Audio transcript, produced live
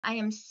I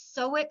am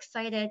so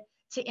excited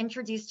to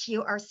introduce to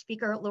you our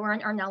speaker,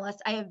 Lauren Ornelas.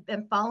 I have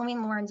been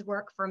following Lauren's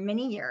work for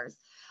many years.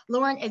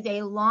 Lauren is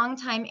a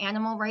longtime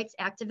animal rights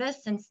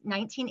activist since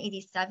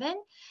 1987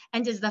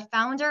 and is the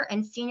founder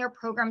and senior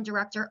program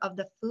director of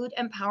the Food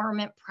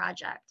Empowerment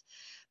Project.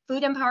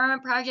 Food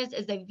Empowerment Project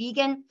is a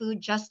vegan food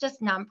justice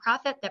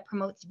nonprofit that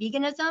promotes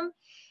veganism,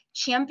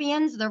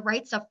 champions the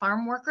rights of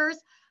farm workers,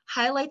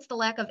 highlights the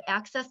lack of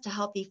access to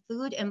healthy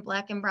food in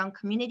Black and Brown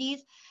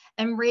communities,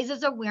 and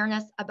raises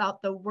awareness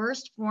about the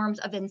worst forms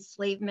of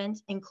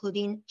enslavement,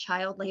 including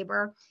child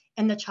labor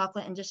in the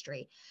chocolate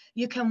industry.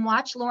 You can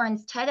watch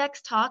Lauren's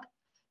TEDx talk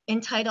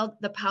entitled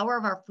The Power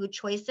of Our Food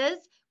Choices,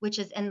 which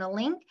is in the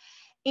link.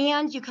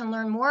 And you can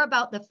learn more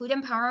about the Food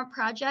Empowerment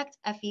Project,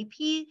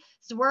 F.E.P's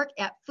work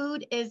at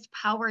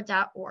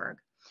foodispower.org.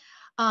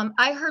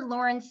 I heard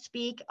Lauren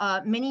speak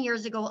many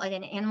years ago at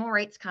an animal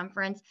rights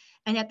conference.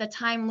 And at the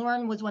time,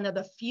 Lauren was one of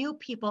the few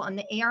people in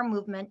the AR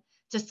movement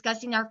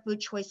discussing our food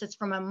choices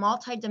from a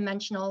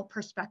multidimensional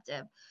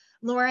perspective.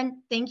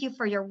 Lauren, thank you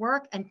for your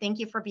work and thank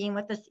you for being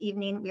with us this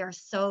evening. We are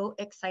so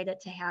excited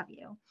to have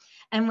you.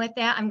 And with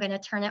that, I'm going to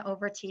turn it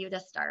over to you to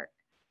start.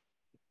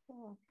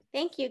 Cool.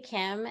 Thank you,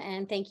 Kim,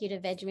 and thank you to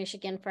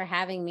VegMichigan for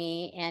having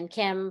me. And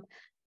Kim,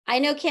 I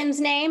know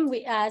Kim's name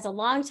as a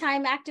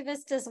longtime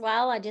activist as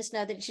well. I just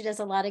know that she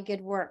does a lot of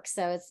good work.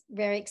 So it's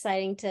very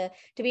exciting to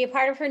be a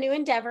part of her new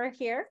endeavor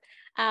here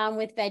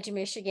with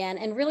VegMichigan,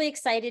 and really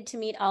excited to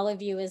meet all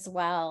of you as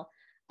well.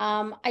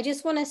 I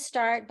just want to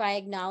start by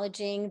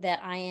acknowledging that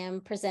I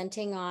am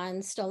presenting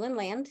on stolen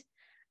land,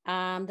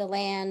 the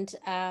land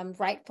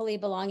rightfully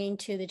belonging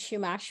to the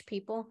Chumash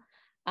people.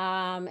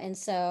 And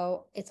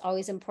so it's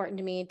always important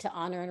to me to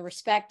honor and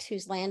respect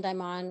whose land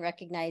I'm on,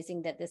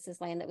 recognizing that this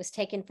is land that was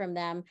taken from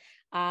them,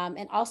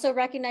 and also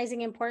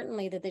recognizing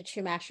importantly that the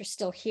Chumash are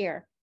still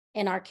here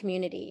in our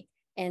community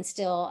and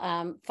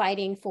still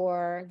fighting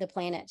for the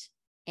planet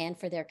and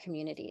for their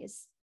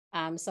communities.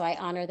 So I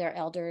honor their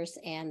elders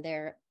and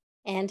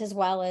as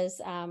well as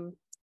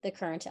the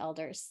current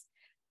elders.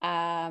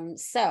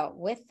 So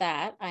with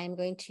that, I'm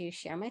going to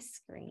share my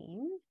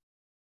screen.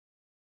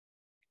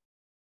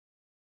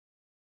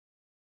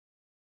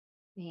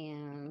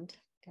 And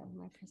go to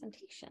my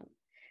presentation.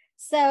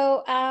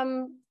 So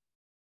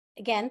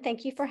again,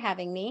 thank you for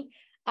having me.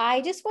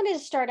 I just wanted to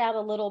start out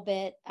a little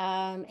bit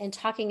in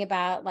talking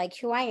about like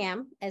who I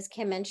am. As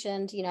Kim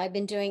mentioned, I've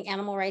been doing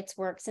animal rights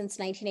work since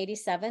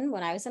 1987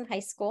 when I was in high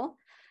school.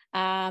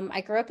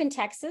 I grew up in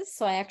Texas,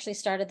 so I actually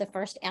started the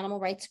first animal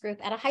rights group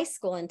at a high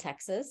school in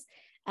Texas.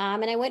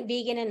 And I went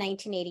vegan in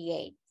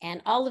 1988.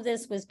 And all of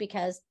this was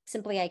because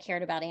simply I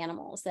cared about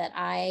animals, that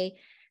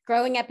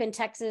growing up in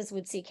Texas,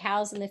 would see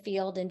cows in the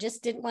field and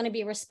just didn't want to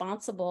be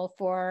responsible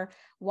for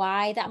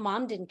why that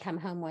mom didn't come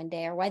home one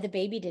day or why the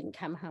baby didn't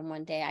come home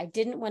one day. I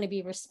didn't want to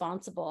be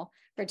responsible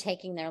for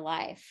taking their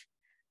life.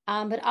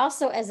 But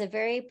also as a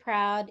very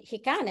proud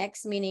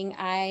Hispanics, meaning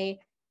I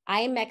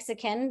am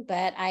Mexican,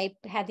 but I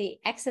had the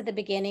X at the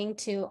beginning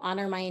to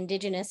honor my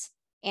indigenous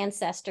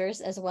ancestors,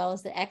 as well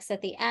as the X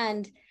at the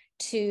end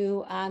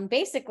to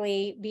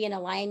basically be in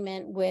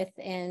alignment with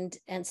and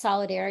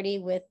solidarity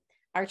with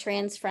our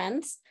trans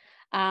friends,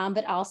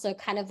 but also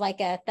kind of like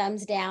a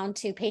thumbs down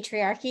to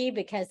patriarchy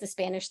because the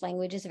Spanish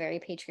language is very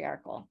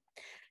patriarchal.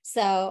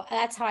 So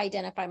that's how I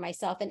identify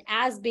myself. And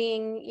as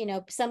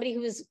being, somebody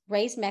who was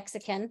raised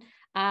Mexican,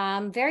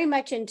 very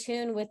much in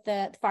tune with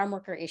the farm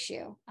worker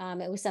issue.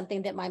 It was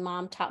something that my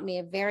mom taught me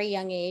at a very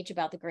young age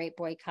about the Great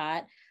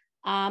Boycott.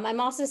 I'm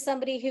also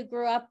somebody who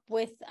grew up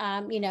with,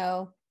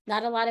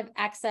 not a lot of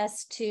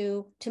access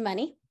to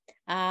money.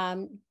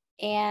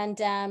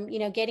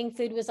 Getting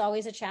food was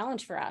always a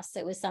challenge for us.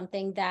 It was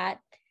something that,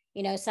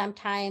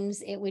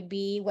 sometimes it would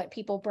be what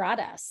people brought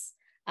us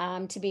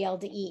to be able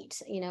to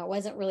eat. It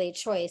wasn't really a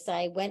choice.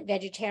 I went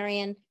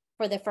vegetarian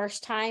for the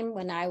first time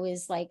when I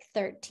was like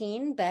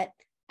 13, but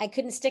I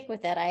couldn't stick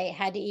with it. I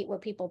had to eat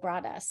what people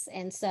brought us.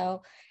 And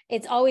so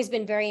it's always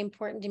been very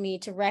important to me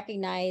to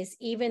recognize,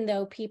 even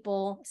though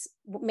people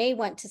may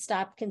want to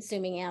stop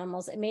consuming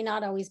animals, it may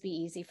not always be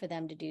easy for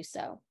them to do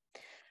so.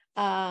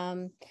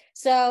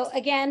 So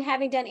again,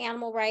 having done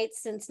animal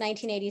rights since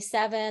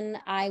 1987,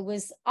 I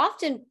was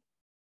often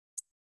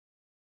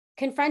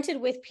confronted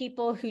with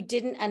people who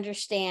didn't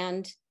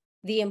understand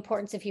the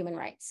importance of human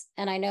rights.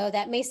 And I know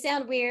that may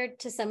sound weird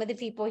to some of the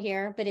people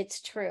here, but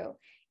it's true.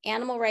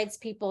 Animal rights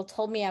people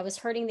told me I was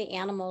hurting the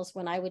animals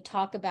when I would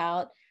talk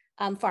about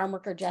farm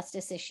worker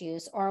justice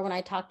issues, or when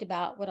I talked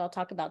about what I'll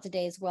talk about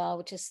today as well,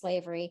 which is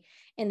slavery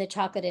in the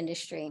chocolate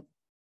industry.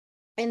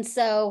 And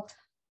so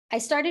I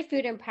started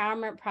Food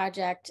Empowerment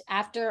Project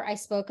after I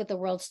spoke at the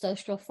World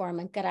Social Forum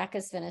in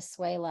Caracas,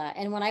 Venezuela.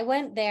 And when I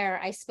went there,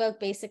 I spoke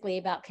basically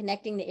about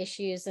connecting the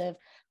issues of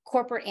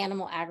corporate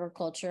animal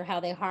agriculture,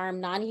 how they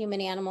harm non-human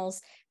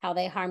animals, how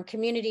they harm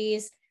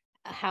communities,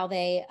 how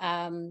they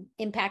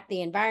impact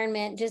the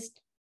environment,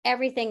 just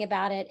everything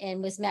about it,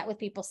 and was met with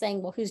people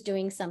saying, well, who's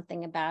doing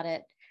something about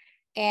it?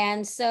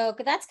 And so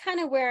that's kind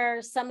of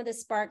where some of the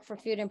spark for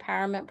Food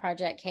Empowerment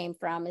Project came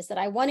from, is that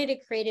I wanted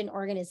to create an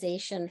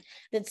organization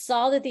that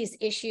saw that these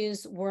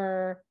issues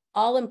were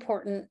all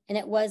important. And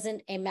it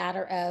wasn't a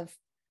matter of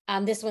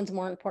this one's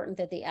more important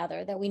than the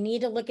other, that we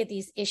need to look at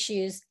these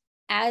issues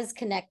as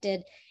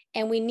connected.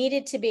 And we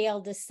needed to be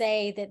able to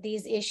say that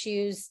these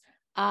issues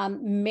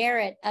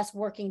merit us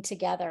working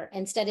together.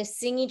 Instead of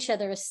seeing each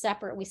other as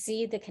separate, we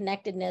see the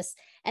connectedness,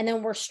 and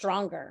then we're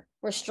stronger.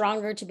 We're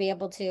stronger to be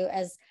able to,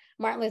 as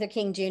Martin Luther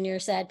King Jr.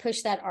 said,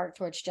 push that arc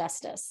towards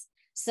justice.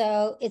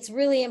 So it's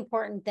really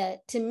important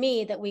that, to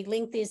me, that we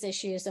link these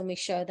issues and we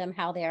show them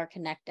how they are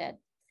connected.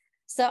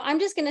 So I'm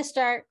just going to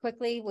start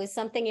quickly with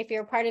something, if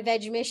you're a part of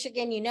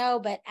VegMichigan, you know,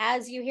 but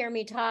as you hear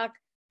me talk,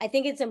 I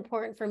think it's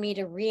important for me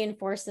to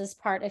reinforce this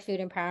part of Food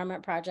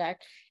Empowerment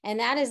Project,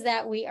 and that is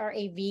that we are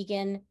a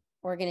vegan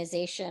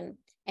organization,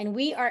 and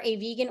we are a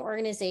vegan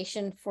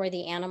organization for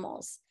the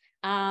animals.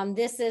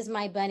 This is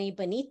my bunny,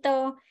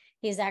 Benito.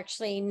 He's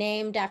actually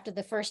named after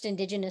the first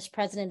indigenous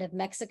president of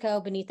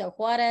Mexico, Benito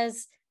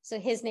Juarez. So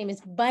his name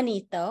is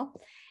Bonito.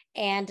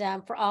 And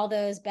for all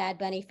those Bad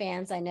Bunny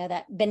fans, I know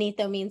that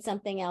Benito means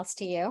something else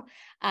to you,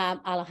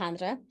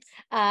 Alejandra.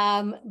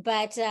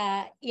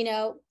 You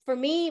know, for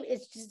me,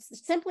 it's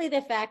just simply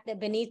the fact that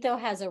Benito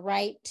has a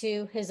right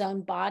to his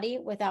own body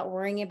without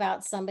worrying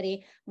about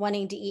somebody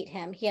wanting to eat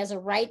him. He has a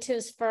right to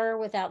his fur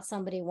without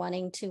somebody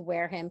wanting to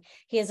wear him.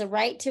 He has a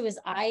right to his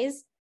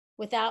eyes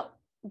without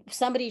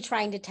somebody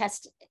trying to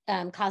test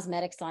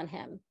cosmetics on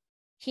him.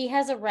 He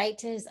has a right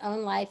to his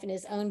own life and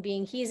his own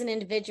being. He's an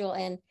individual,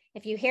 and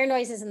if you hear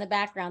noises in the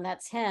background,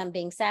 that's him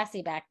being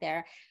sassy back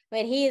there.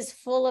 But he is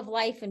full of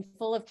life and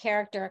full of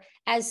character,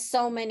 as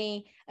so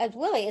many, as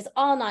really as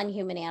all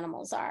non-human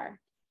animals are.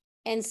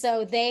 And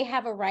so they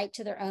have a right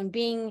to their own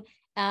being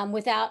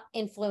without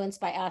influence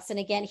by us. And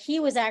again, he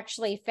was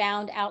actually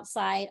found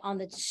outside on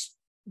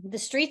the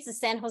streets of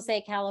San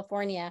Jose,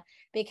 California,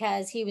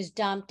 because he was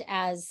dumped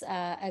as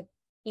an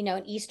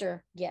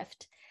Easter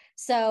gift.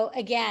 So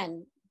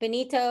again,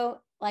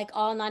 Benito, like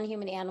all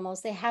non-human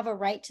animals, they have a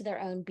right to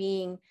their own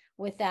being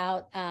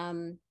without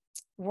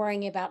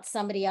worrying about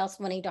somebody else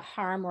wanting to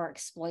harm or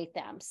exploit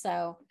them.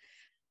 So,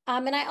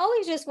 and I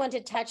always just want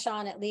to touch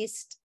on, at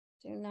least,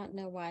 do not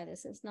know why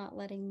this is not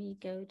letting me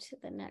go to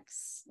the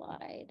next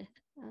slide.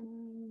 Let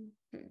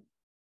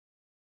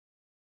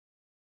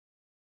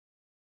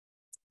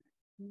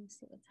me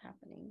see what's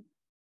happening.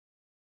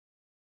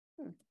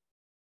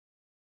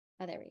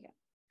 Oh, there we go.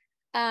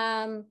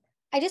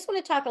 I just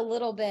want to talk a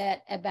little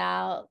bit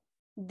about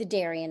the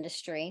dairy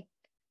industry.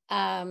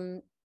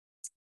 If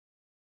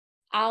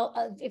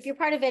you're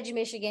part of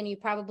VegMichigan, you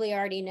probably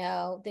already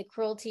know the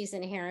cruelties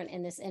inherent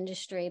in this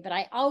industry, but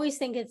I always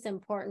think it's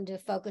important to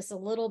focus a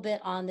little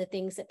bit on the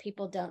things that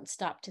people don't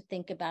stop to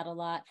think about a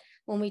lot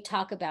when we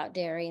talk about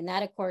dairy. And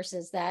that, of course,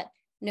 is that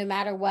no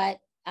matter what,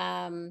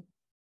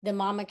 the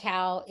mama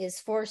cow is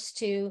forced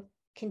to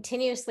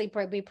continuously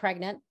be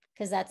pregnant,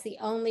 because that's the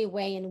only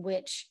way in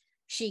which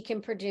she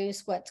can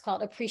produce what's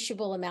called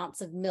appreciable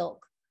amounts of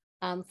milk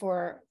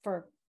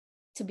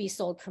to be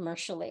sold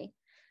commercially.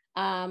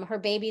 Her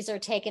babies are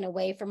taken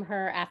away from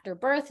her after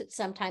birth,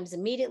 sometimes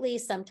immediately,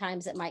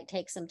 sometimes it might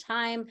take some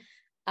time,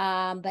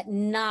 but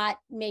not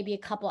maybe a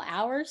couple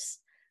hours.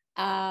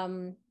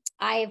 I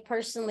have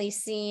personally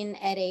seen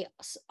at a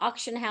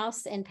auction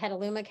house in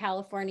Petaluma,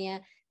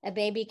 California, a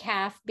baby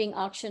calf being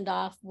auctioned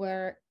off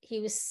where he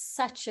was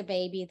such a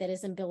baby that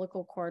his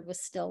umbilical cord was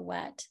still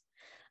wet.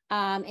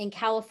 In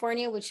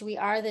California, which we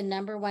are the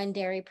 #1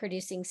 dairy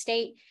producing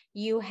state,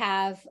 you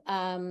have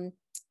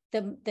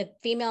the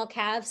female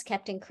calves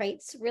kept in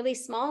crates really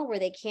small where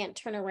they can't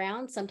turn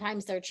around.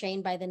 Sometimes they're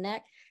chained by the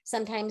neck.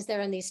 Sometimes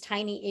they're in these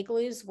tiny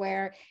igloos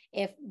where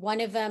if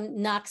one of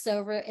them knocks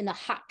over in the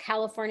hot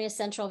California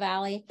Central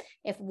Valley,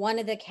 if one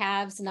of the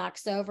calves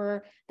knocks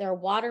over their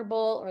water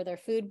bowl or their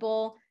food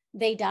bowl,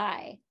 they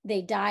die.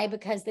 They die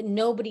because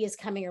nobody is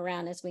coming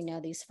around, as we know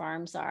these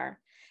farms are.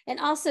 And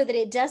also that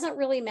it doesn't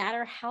really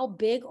matter how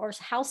big or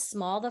how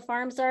small the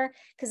farms are,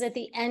 because at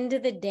the end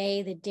of the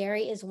day, the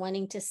dairy is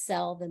wanting to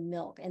sell the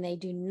milk, and they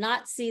do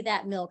not see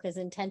that milk as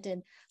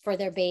intended for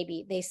their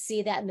baby. They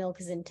see that milk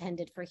as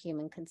intended for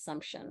human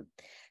consumption.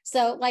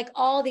 So like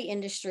all the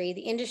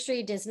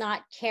industry does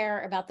not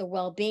care about the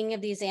well-being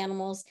of these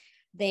animals.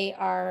 They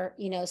are,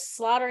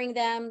 slaughtering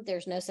them.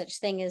 There's no such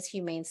thing as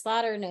humane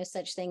slaughter, no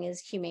such thing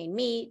as humane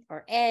meat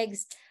or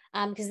eggs.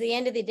 Because at the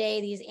end of the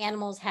day, these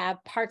animals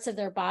have parts of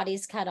their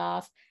bodies cut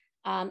off,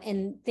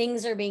 and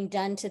things are being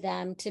done to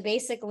them to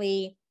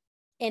basically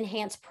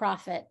enhance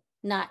profit,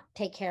 not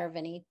take care of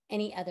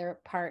any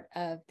other part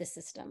of the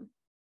system.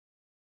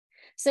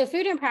 So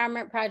Food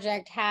Empowerment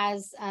Project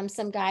has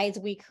some guides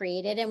we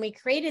created, and we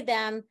created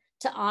them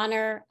to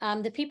honor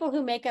the people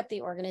who make up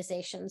the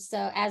organization.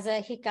 So as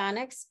a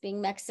Hispanics,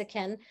 being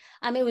Mexican,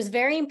 it was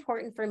very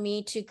important for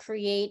me to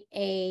create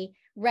a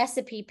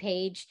recipe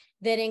page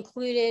that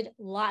included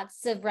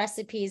lots of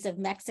recipes of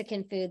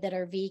Mexican food that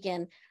are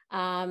vegan.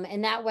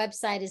 And that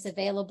website is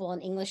available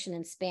in English and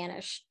in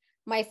Spanish.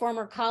 My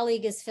former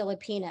colleague is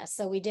Filipina,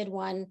 so we did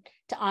one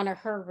to honor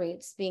her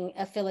roots, being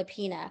a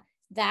Filipina.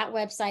 That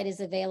website is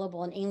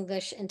available in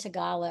English and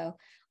Tagalog.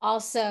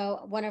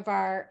 also one of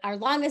our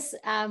longest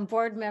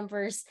board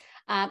members,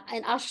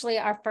 and actually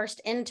our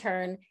first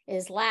intern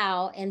is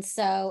Lao. And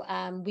so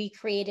we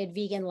created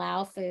vegan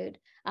Lao food,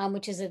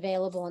 which is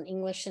available in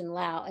English and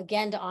Lao,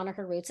 again, to honor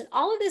her roots. And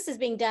all of this is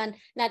being done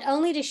not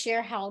only to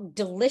share how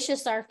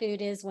delicious our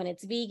food is when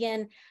it's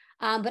vegan,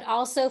 but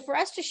also for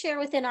us to share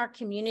within our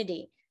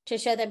community, to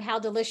show them how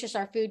delicious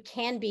our food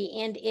can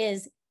be and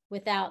is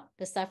without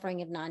the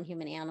suffering of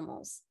non-human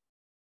animals.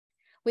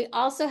 We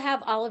also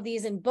have all of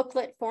these in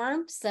booklet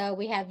form. So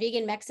we have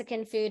vegan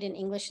Mexican food in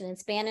English and in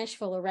Spanish,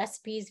 full of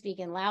recipes,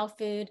 vegan Lao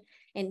food,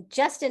 and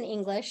just in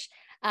English,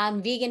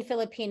 vegan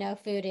Filipino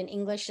food in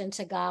English and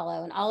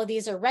Tagalog. And all of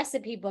these are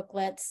recipe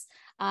booklets.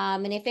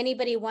 And if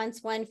anybody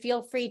wants one,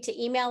 feel free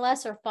to email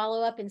us or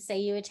follow up and say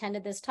you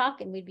attended this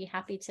talk, and we'd be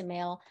happy to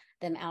mail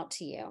them out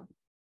to you.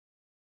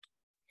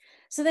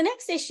 So the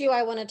next issue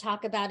I want to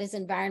talk about is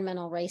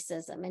environmental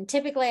racism. And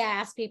typically I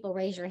ask people,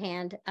 raise your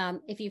hand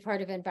if you've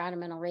heard of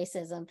environmental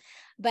racism.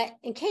 But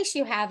in case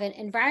you haven't,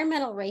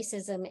 environmental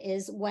racism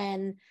is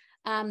when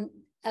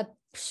a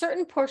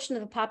certain portion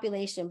of the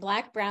population,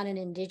 Black, Brown, and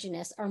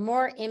Indigenous, are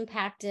more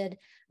impacted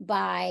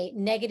by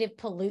negative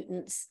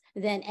pollutants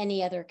than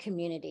any other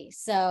community.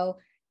 So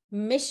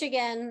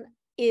Michigan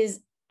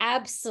is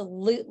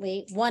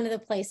absolutely one of the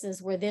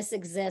places where this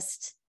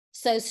exists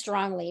so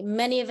strongly.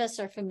 Many of us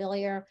are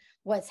familiar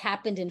what's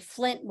happened in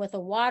Flint with the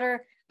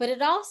water, but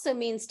it also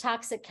means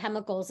toxic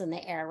chemicals in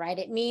the air, right?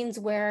 It means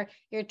where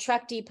your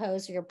truck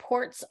depots, your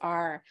ports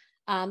are,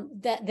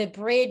 the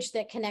bridge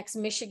that connects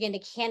Michigan to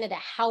Canada,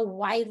 how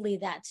widely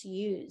that's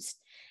used.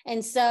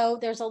 And so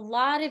there's a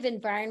lot of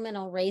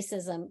environmental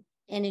racism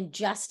and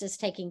injustice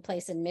taking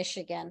place in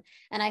Michigan.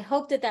 And I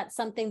hope that that's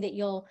something that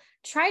you'll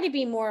try to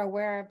be more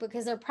aware of,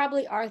 because there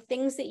probably are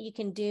things that you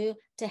can do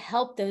to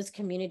help those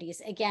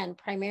communities. Again,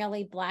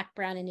 primarily Black,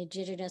 Brown, and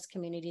Indigenous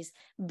communities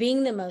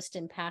being the most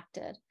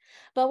impacted.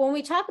 But when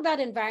we talk about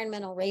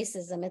environmental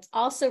racism, it's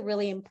also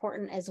really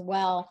important as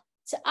well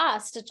to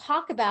us to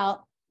talk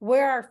about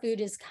where our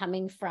food is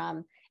coming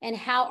from and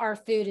how our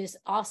food is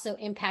also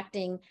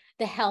impacting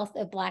the health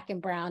of Black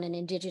and Brown and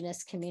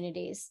Indigenous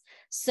communities.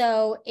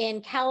 So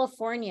in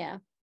California,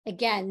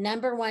 again,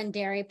 #1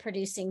 dairy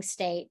producing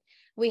state,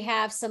 we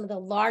have some of the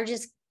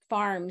largest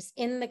farms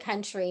in the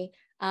country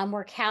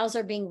where cows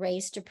are being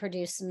raised to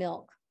produce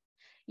milk.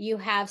 You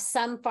have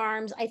some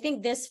farms, I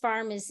think this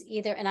farm is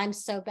either, and I'm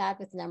so bad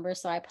with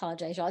numbers, so I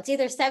apologize, y'all. It's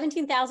either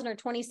 17,000 or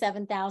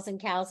 27,000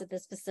 cows at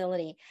this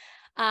facility.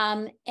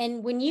 And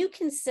when you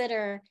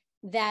consider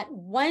that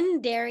one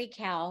dairy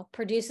cow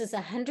produces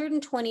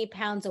 120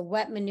 pounds of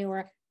wet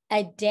manure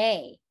a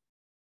day,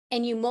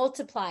 and you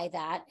multiply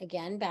that,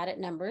 again, bad at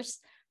numbers,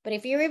 but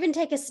if you even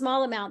take a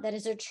small amount, that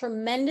is a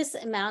tremendous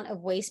amount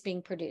of waste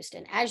being produced.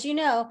 And as you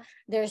know,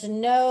 there's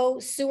no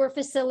sewer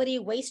facility,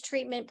 waste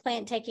treatment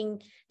plant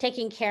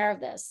taking care of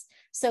this.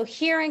 So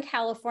here in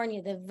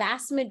California, the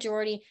vast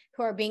majority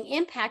who are being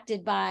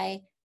impacted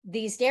by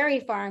these dairy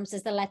farms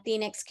is the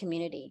Latinx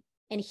community.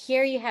 And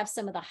here you have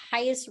some of the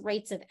highest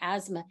rates of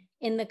asthma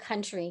in the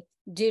country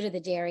due to the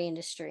dairy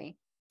industry.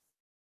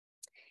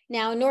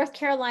 Now, in North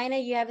Carolina,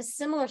 you have a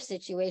similar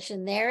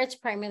situation. There, it's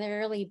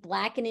primarily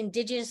Black and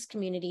Indigenous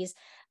communities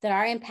that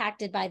are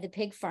impacted by the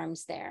pig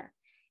farms there.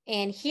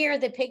 And here,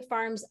 the pig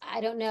farms, I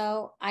don't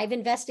know, I've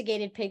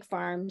investigated pig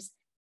farms,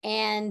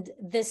 and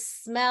the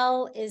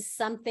smell is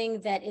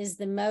something that is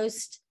the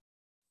most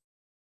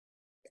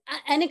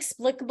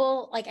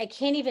inexplicable. Like, I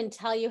can't even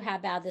tell you how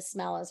bad the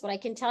smell is. What I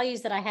can tell you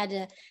is that I had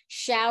to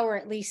shower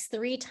at least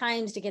 3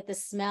 times to get the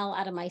smell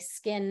out of my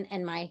skin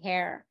and my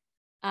hair.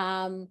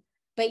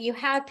 But you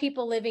have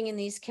people living in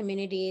these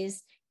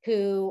communities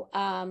who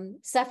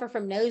suffer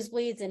from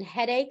nosebleeds and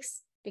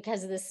headaches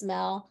because of the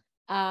smell.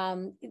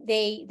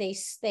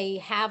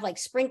 They have like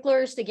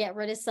sprinklers to get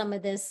rid of some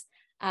of this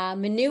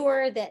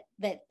manure that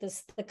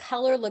the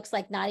color looks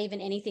like not even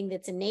anything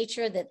that's in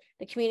nature, that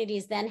the community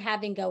is then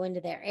having go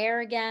into their air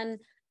again.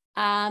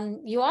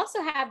 You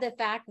also have the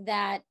fact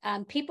that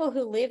people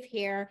who live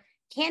here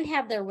can't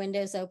have their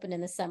windows open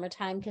in the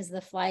summertime because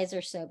the flies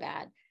are so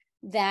bad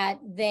that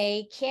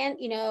they can't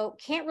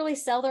really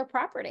sell their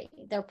property.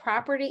 Their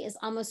property is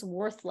almost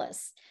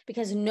worthless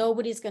because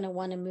nobody's going to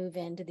want to move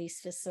into these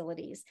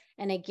facilities.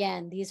 And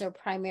again, these are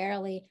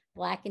primarily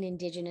Black and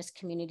Indigenous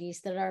communities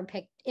that are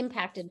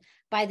impacted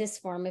by this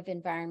form of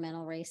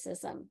environmental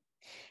racism.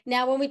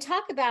 Now, when we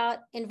talk about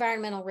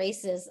environmental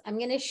racism, I'm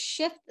going to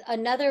shift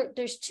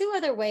there's 2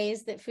 other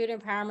ways that Food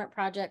Empowerment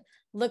Project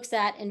looks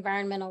at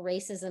environmental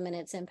racism and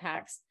its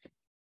impacts. I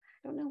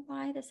don't know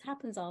why this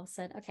happens all of a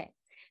sudden. Okay.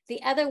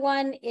 The other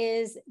one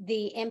is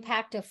the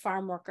impact of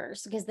farm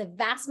workers, because the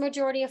vast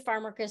majority of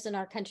farm workers in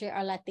our country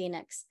are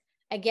Latinx.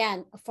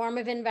 Again, a form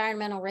of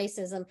environmental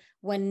racism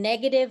when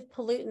negative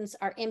pollutants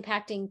are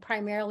impacting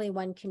primarily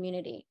one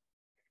community.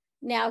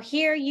 Now,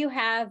 here you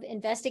have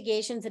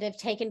investigations that have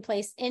taken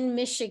place in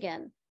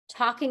Michigan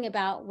talking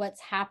about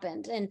what's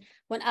happened. And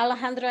when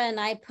Alejandra and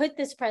I put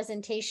this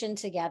presentation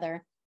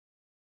together,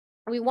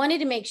 we wanted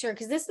to make sure,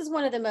 because this is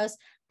one of the most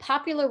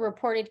popular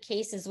reported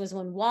cases, was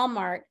when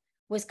Walmart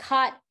was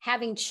caught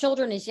having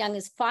children as young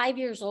as 5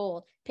 years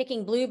old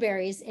picking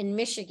blueberries in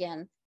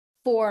Michigan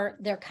for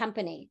their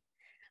company.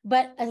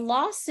 But a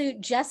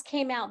lawsuit just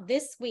came out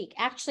this week,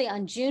 actually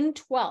on June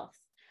 12th,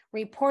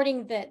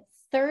 reporting that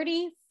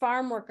 30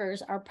 farm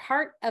workers are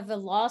part of a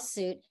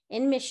lawsuit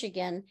in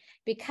Michigan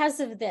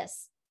because of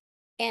this.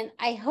 And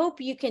I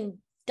hope you can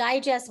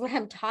digest what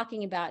I'm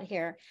talking about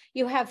here.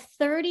 You have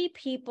 30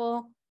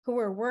 people who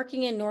were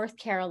working in North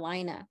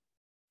Carolina.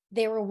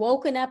 They were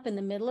woken up in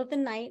the middle of the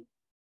night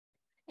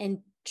and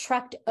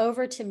trucked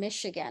over to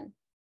Michigan,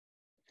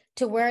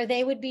 to where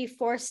they would be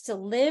forced to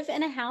live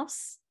in a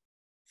house,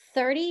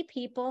 30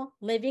 people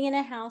living in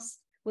a house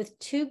with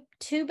two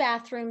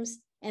bathrooms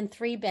and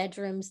 3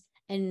 bedrooms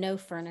and no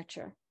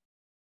furniture.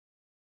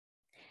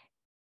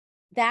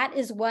 That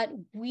is what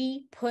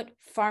we put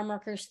farm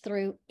workers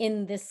through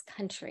in this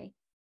country.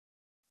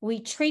 We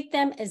treat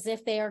them as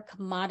if they are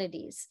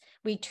commodities.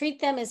 We treat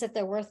them as if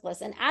they're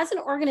worthless. And as an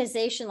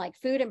organization like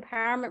Food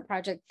Empowerment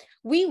Project,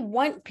 we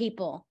want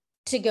people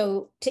to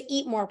go to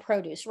eat more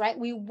produce, right?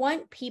 We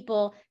want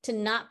people to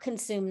not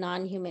consume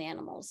non-human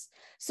animals.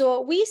 So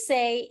what we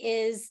say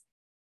is,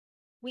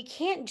 we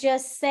can't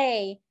just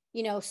say,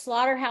 you know,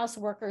 slaughterhouse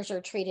workers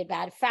are treated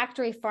bad,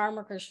 factory farm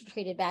workers are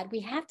treated bad. We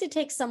have to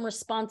take some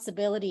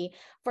responsibility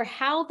for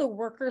how the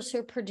workers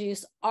who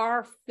produce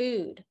our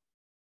food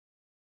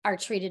are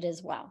treated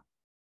as well.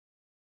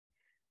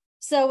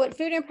 So at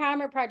Food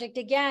Empowerment Project,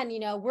 again, you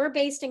know, we're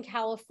based in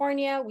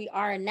California. We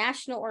are a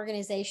national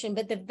organization,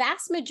 but the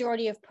vast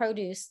majority of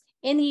produce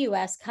in the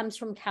US comes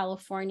from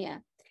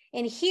California.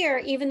 And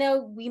here, even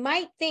though we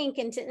might think,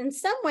 in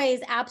some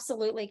ways,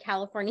 absolutely,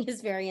 California is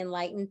very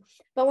enlightened,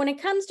 but when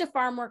it comes to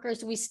farm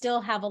workers, we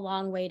still have a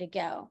long way to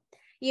go.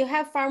 You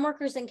have farm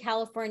workers in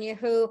California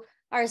who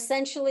are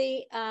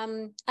essentially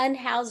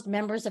unhoused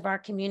members of our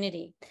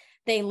community.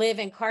 They live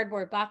in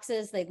cardboard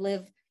boxes. They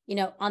live, you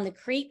know, on the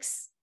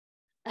creeks.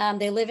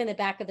 They live in the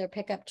back of their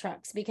pickup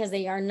trucks because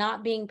they are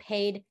not being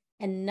paid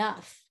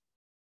enough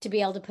to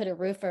be able to put a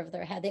roof over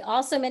their head. They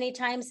also many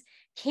times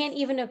can't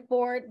even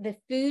afford the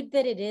food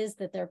that it is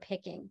that they're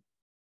picking.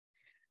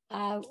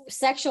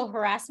 Sexual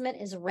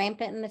harassment is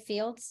rampant in the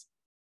fields.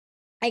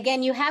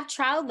 Again, you have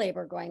child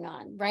labor going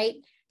on, right?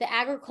 The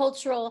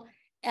agricultural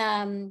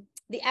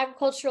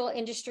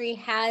industry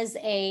has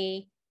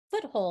a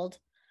foothold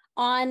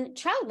on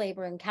child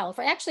labor in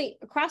California, actually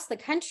across the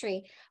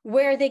country,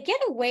 where they get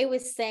away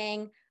with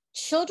saying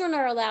children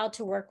are allowed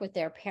to work with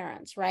their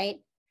parents, right?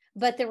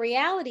 But the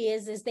reality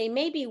is they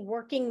may be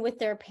working with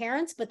their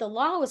parents, but the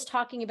law was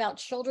talking about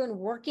children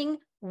working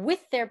with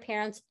their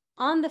parents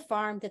on the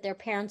farm that their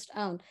parents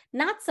own,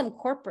 not some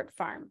corporate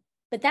farm.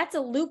 But that's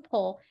a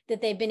loophole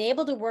that they've been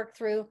able to work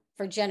through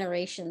for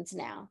generations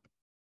now.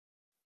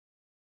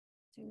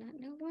 Do not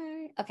know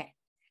why. Okay.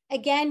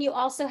 Again, you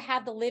also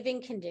have the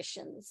living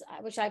conditions,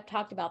 which I've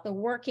talked about, the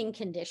working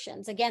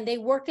conditions. Again, they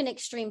work in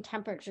extreme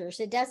temperatures.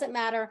 It doesn't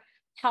matter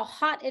how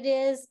hot it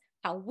is,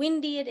 how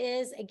windy it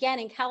is. Again,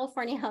 in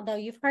California, although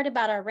you've heard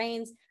about our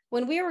rains,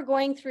 when we were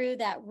going through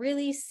that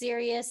really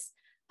serious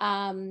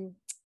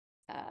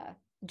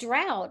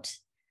drought,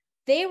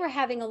 they were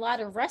having a lot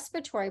of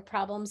respiratory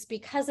problems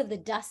because of the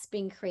dust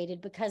being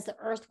created, because the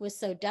earth was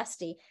so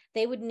dusty.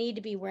 They would need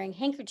to be wearing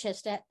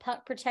handkerchiefs to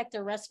protect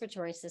their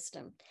respiratory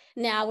system.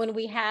 Now, when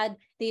we had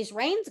these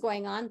rains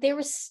going on, they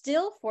were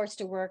still forced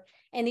to work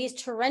in these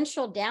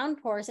torrential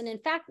downpours. And in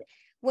fact,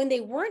 when they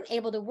weren't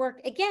able to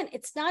work, again,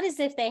 it's not as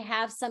if they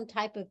have some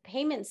type of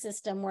payment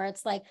system where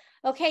it's like,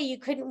 okay, you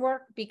couldn't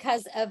work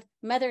because of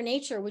Mother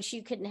Nature, which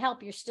you couldn't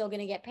help, you're still going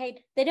to get paid.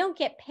 They don't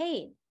get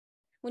paid.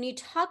 When you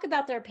talk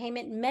about their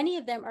payment, many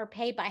of them are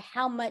paid by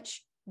how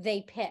much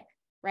they pick,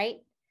 right?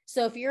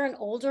 So if you're an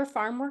older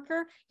farm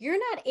worker, you're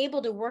not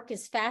able to work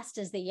as fast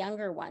as the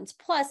younger ones.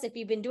 Plus, if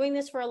you've been doing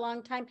this for a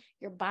long time,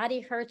 your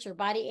body hurts, your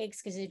body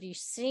aches, because if you've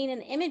seen in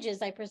the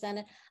images I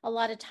presented, a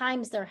lot of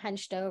times they're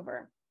hunched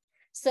over.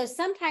 So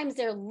sometimes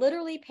they're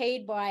literally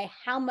paid by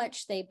how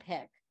much they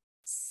pick.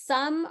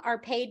 Some are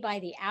paid by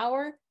the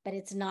hour, but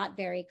it's not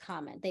very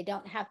common. They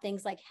don't have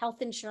things like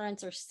health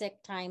insurance or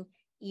sick time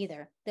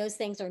either. Those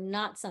things are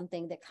not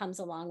something that comes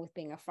along with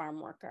being a farm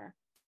worker.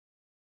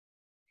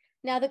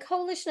 Now, the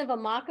Coalition of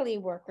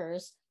Immokalee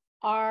Workers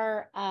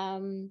are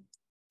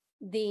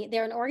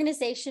they're an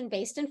organization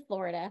based in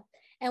Florida,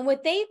 and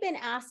what they've been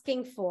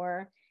asking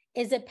for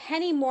is a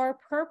penny more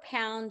per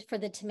pound for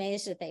the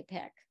tomatoes that they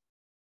pick.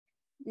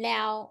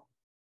 Now,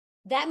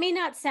 that may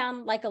not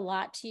sound like a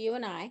lot to you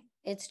and I.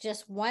 It's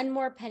just 1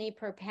 more penny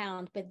per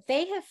pound, but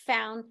they have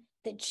found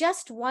that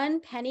just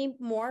 1 penny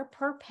more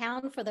per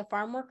pound for the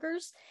farm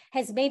workers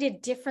has made a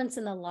difference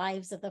in the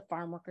lives of the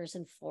farm workers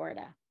in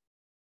Florida.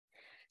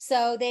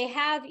 So they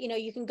have, you know,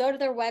 you can go to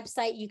their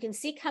website, you can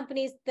see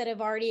companies that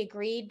have already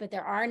agreed, but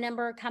there are a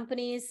number of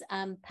companies,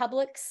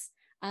 Publix,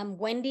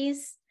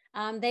 Wendy's.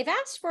 They've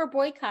asked for a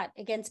boycott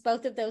against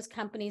both of those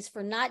companies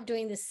for not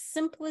doing the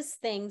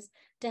simplest things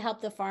to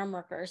help the farm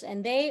workers.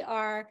 And they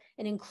are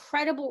an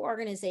incredible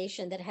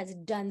organization that has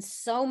done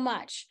so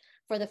much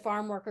for the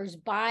farm workers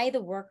by the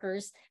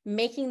workers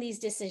making these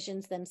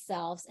decisions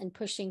themselves and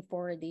pushing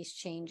forward these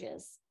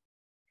changes.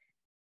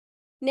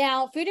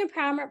 Now, Food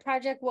Empowerment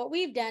Project, what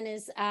we've done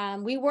is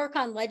we work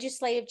on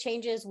legislative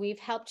changes. We've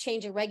helped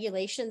change a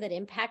regulation that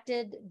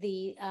impacted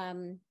the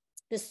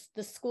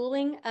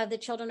schooling of the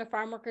children of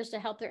farm workers to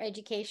help their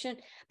education.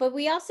 But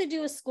we also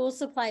do a school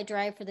supply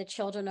drive for the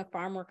children of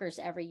farm workers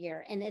every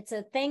year. And it's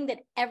a thing that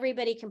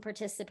everybody can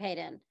participate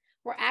in.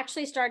 We're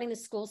actually starting the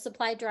school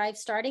supply drive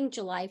starting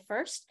July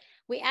 1st.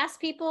 We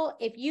ask people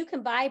if you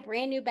can buy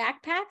brand new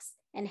backpacks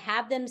and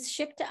have them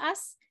shipped to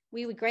us,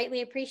 we would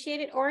greatly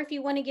appreciate it. Or if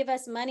you want to give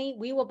us money,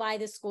 we will buy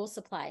the school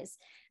supplies.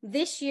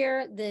 This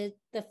year, the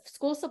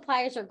school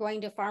supplies are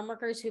going to farm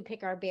workers who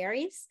pick our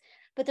berries,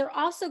 but they're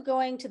also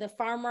going to the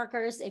farm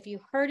workers. If you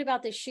heard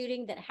about the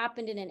shooting that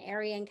happened in an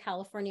area in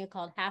California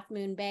called Half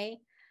Moon Bay,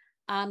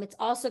 it's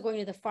also going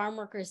to the farm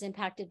workers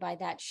impacted by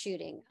that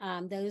shooting.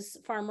 Those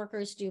farm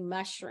workers do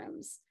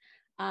mushrooms.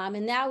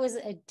 And that was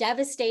a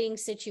devastating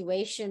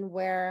situation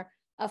where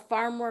a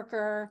farm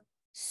worker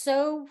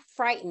so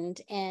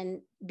frightened,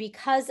 and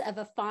because of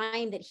a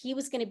fine that he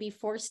was going to be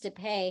forced to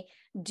pay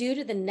due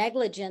to the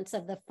negligence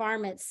of the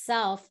farm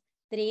itself,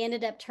 that he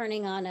ended up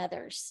turning on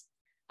others.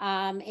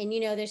 And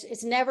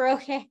it's never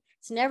okay.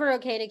 It's never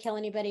okay to kill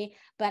anybody,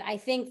 but I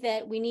think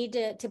that we need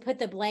to put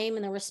the blame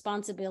and the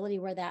responsibility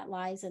where that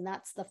lies, and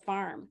that's the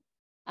farm,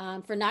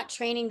 for not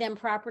training them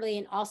properly,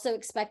 and also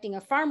expecting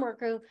a farm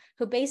worker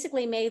who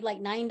basically made like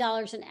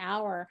 $9 an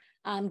hour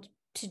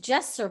to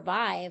just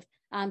survive,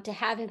 to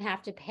have him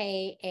have to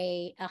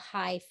pay a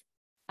high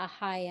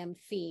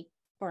fee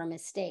for a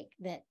mistake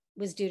that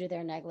was due to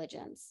their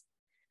negligence.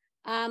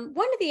 One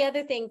of the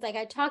other things, like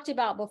I talked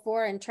about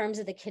before in terms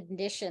of the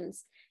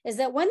conditions, is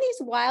that when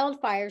these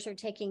wildfires are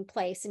taking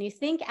place, and you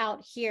think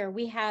out here,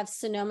 we have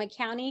Sonoma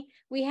County,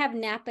 we have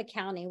Napa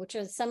County, which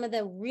are some of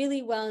the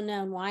really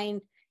well-known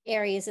wine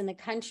areas in the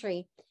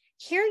country.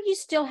 Here you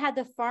still had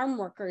the farm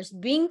workers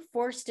being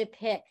forced to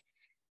pick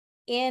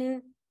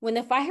in when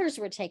the fires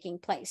were taking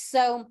place.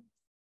 So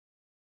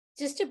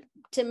just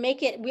to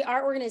make it,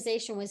 our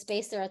organization was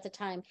based there at the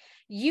time.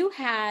 You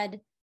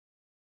had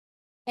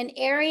an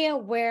area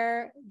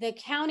where the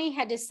county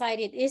had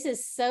decided this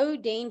is so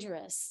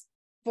dangerous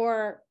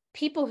for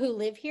people who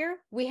live here,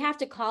 we have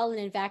to call an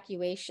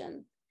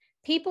evacuation.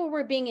 People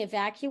were being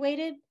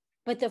evacuated,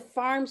 but the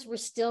farms were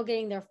still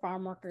getting their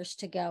farm workers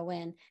to go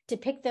in to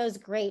pick those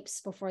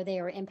grapes before they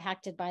were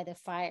impacted by the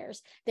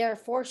fires. They were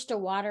forced to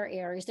water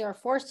areas. They were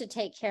forced to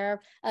take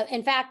care of,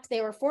 in fact,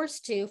 they were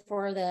forced to,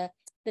 for the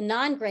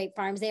non-grape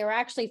farms, they were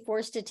actually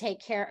forced to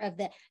take care of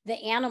the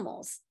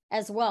animals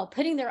as well,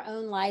 putting their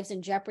own lives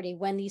in jeopardy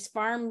when these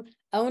farm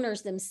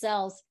owners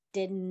themselves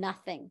did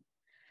nothing.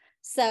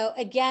 So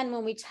again,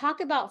 when we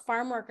talk about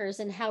farm workers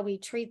and how we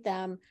treat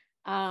them,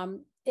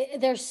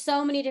 there's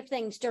so many different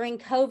things. During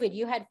COVID,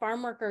 you had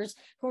farm workers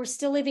who were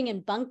still living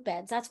in bunk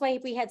beds. That's why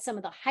we had some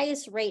of the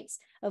highest rates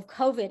of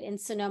COVID in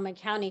Sonoma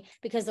County,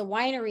 because the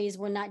wineries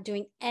were not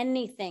doing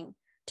anything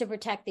to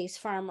protect these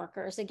farm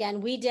workers.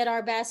 Again, we did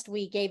our best.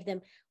 We gave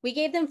them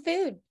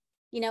food.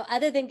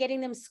 Other than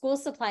getting them school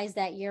supplies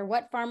that year,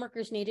 what farm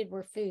workers needed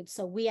were food.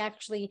 So we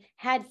actually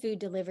had food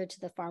delivered to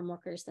the farm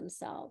workers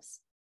themselves.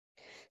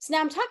 So now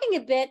I'm talking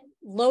a bit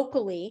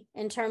locally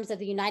in terms of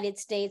the United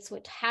States,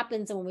 what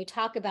happens when we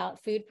talk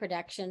about food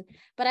production,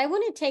 but I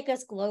want to take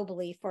us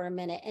globally for a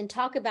minute and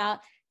talk about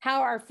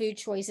how our food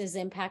choices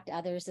impact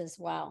others as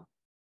well.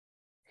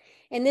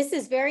 And this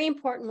is very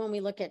important when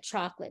we look at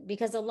chocolate,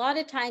 because a lot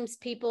of times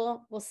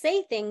people will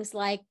say things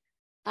like,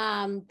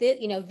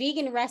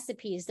 vegan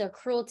recipes, they're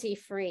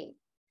cruelty-free.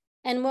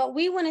 And what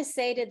we want to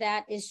say to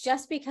that is,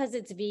 just because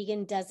it's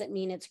vegan doesn't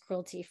mean it's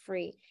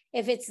cruelty-free.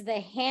 If it's the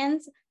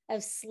hands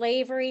of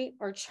slavery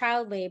or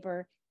child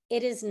labor,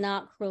 it is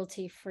not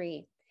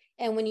cruelty-free.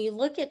 And when you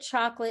look at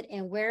chocolate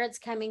and where it's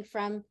coming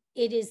from,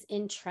 it is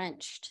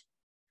entrenched.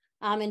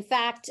 In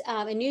fact,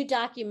 a new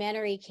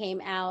documentary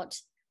came out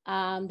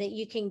that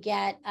you can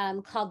get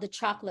called The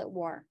Chocolate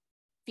War.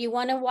 If you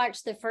want to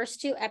watch the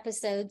first 2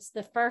 episodes,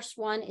 the first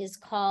one is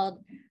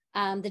called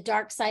The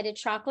Dark Side of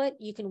Chocolate.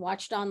 You can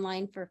watch it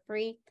online for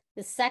free.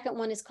 The second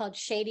one is called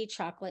Shady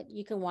Chocolate.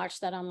 You can watch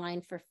that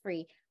online for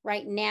free.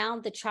 Right now,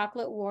 The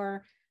Chocolate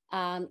War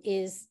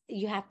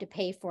you have to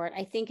pay for it.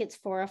 I think it's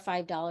 $4 or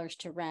 $5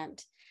 to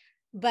rent.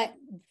 But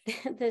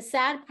the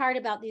sad part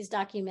about these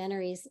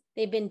documentaries,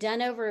 they've been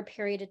done over a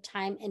period of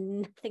time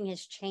and nothing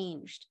has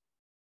changed.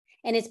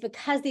 And it's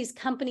because these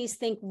companies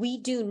think we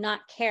do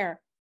not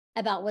care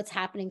about what's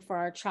happening for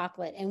our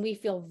chocolate. And we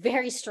feel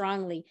very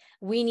strongly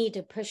we need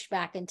to push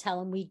back and tell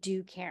them we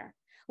do care.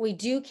 We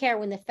do care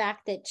when the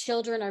fact that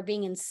children are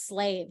being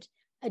enslaved,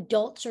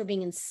 adults are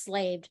being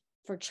enslaved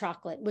for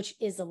chocolate, which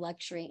is a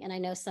luxury. And I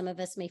know some of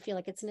us may feel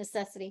like it's a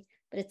necessity,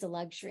 but it's a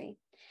luxury.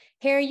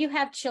 Here you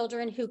have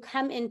children who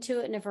come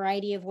into it in a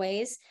variety of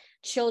ways.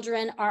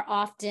 Children are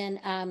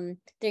often,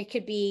 they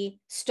could be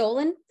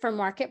stolen from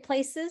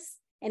marketplaces.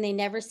 and they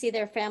never see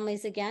their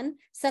families again.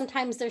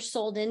 Sometimes they're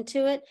sold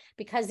into it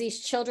because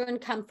these children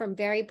come from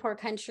very poor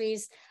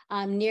countries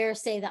near,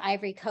 say, the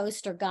Ivory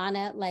Coast or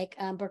Ghana, like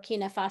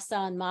Burkina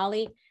Faso and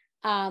Mali,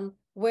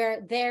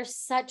 where there's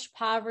such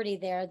poverty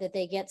there that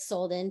they get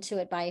sold into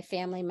it by a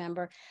family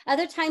member.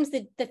 Other times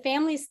the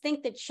families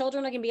think that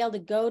children are going to be able to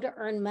go to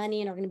earn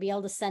money and are going to be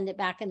able to send it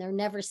back, and they're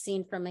never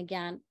seen from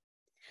again.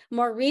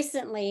 More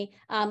recently,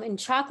 in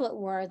Chocolate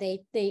War,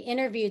 they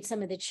interviewed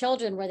some of the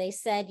children where they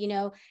said, you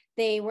know,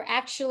 they were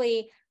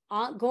actually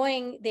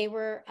heading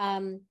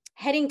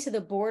to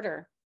the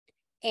border,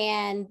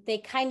 and they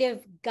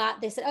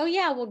said, oh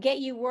yeah, we'll get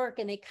you work.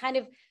 And they kind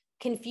of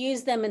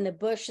confused them in the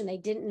bush, and they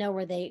didn't know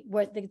where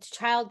the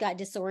child got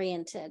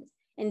disoriented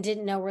and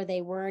didn't know where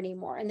they were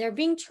anymore. And they're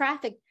being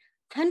trafficked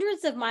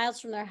hundreds of miles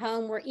from their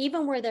home, where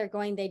even where they're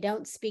going, they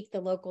don't speak the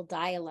local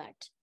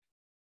dialect.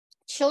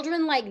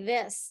 Children like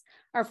this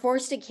are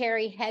forced to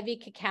carry heavy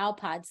cacao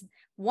pods.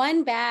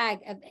 One bag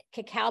of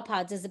cacao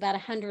pods is about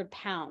 100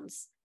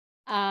 pounds.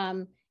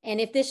 And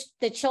if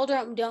the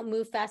children don't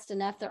move fast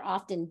enough, they're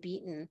often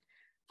beaten.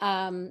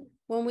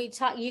 When we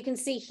talk, you can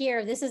see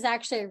here, this is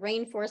actually a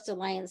Rainforest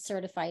Alliance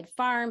certified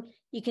farm.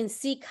 You can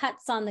see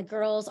cuts on the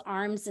girls'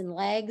 arms and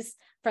legs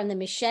from the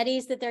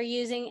machetes that they're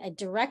using. A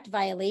direct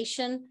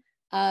violation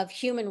of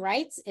human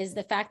rights is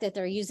the fact that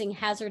they're using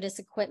hazardous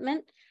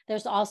equipment.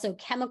 There's also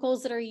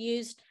chemicals that are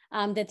used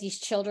that these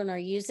children are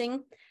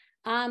using.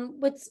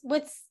 What's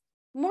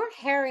more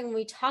harrowing when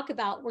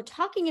we're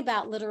talking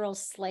about literal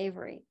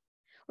slavery.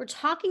 We're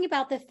talking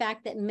about the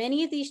fact that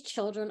many of these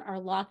children are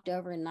locked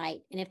overnight,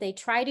 and if they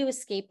try to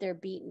escape, they're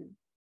beaten.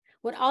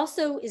 What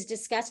also is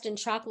discussed in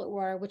Chocolate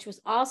War, which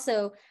was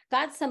also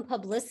got some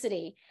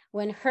publicity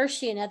when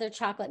Hershey and other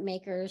chocolate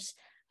makers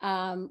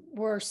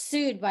were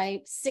sued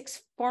by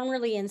 6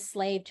 formerly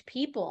enslaved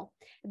people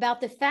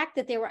about the fact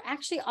that they were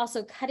actually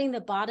also cutting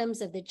the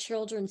bottoms of the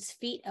children's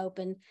feet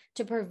open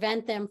to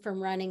prevent them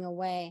from running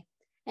away.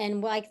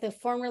 And like the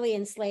formerly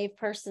enslaved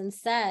person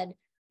said,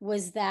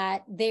 was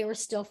that they were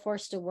still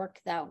forced to work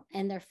though,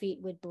 and their feet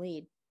would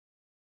bleed.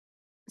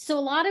 So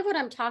a lot of what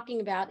I'm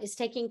talking about is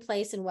taking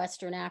place in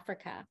Western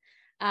Africa.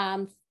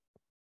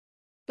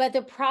 But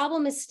the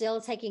problem is still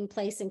taking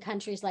place in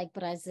countries like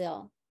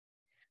Brazil,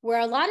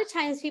 where a lot of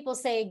times people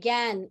say,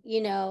 again,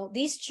 you know,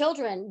 these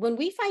children, when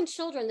we find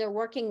children, they're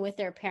working with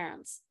their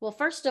parents. Well,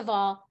 first of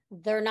all,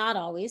 they're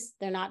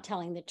not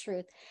telling the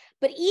truth.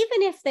 But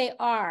even if they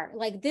are,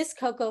 like this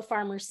cocoa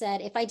farmer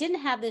said, if I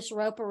didn't have this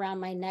rope around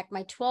my neck,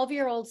 my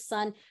 12-year-old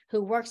son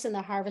who works in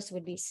the harvest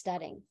would be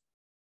studying.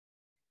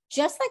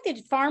 Just like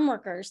the farm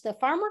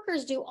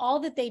workers do all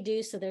that they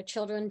do so their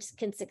children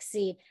can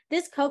succeed.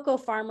 This cocoa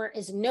farmer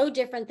is no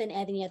different than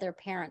any other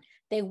parent.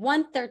 They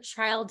want their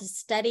child to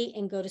study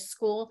and go to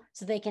school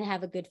so they can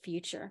have a good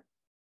future.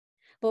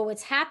 But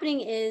what's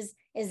happening is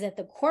that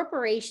the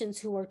corporations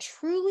who are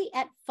truly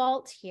at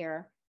fault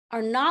here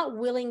are not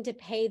willing to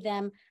pay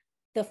them,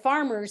 the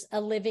farmers,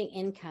 a living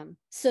income.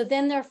 So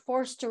then they're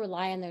forced to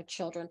rely on their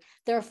children.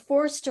 They're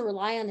forced to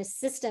rely on a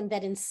system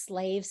that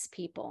enslaves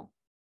people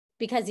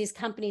because these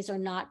companies are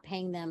not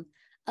paying them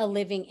a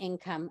living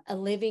income, a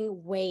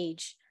living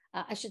wage,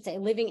 a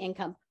living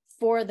income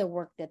for the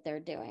work that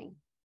they're doing.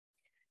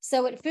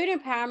 So what Food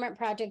Empowerment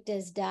Project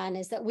has done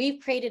is that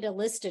we've created a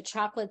list of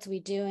chocolates we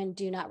do and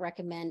do not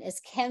recommend. As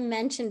Kim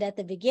mentioned at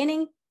the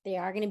beginning, they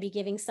are going to be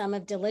giving some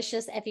of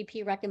delicious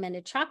F.E.P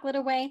recommended chocolate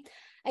away.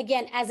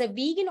 Again, as a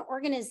vegan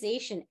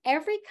organization,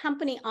 every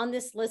company on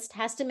this list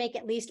has to make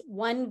at least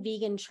one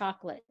vegan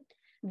chocolate.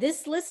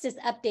 This list is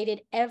updated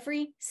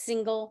every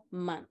single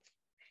month.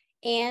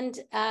 And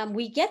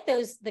we get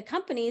the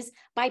companies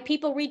by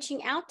people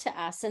reaching out to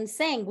us and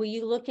saying, will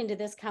you look into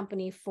this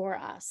company for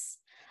us?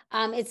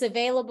 It's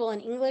available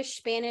in English,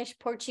 Spanish,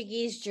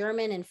 Portuguese,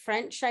 German, and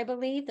French, I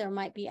believe. There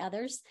might be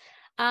others.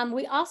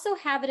 We also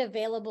have it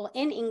available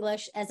in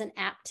English as an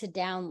app to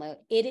download.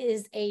 It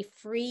is a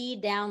free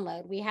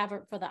download. We have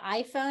it for the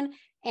iPhone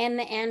and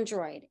the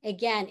Android.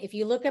 Again, if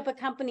you look up a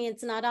company,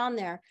 it's not on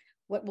there.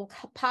 What will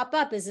pop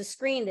up is a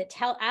screen that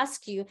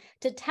asks you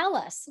to tell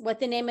us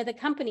what the name of the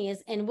company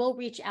is, and we'll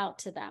reach out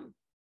to them.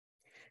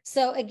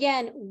 So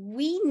again,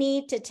 we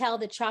need to tell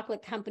the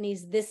chocolate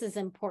companies this is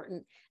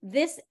important.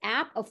 This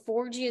app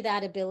affords you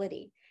that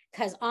ability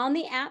because on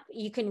the app,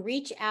 you can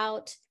reach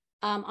out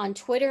on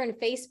Twitter and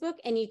Facebook,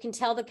 and you can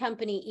tell the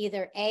company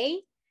either A,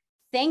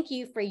 thank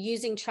you for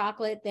using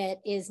chocolate that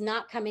is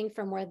not coming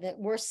from where the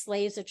worst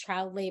slaves of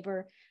child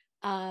labor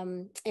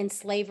and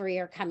slavery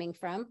are coming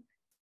from.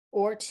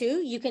 Or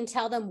 2, you can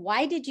tell them,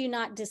 why did you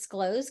not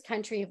disclose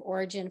country of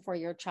origin for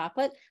your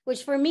chocolate,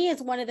 which for me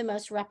is one of the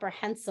most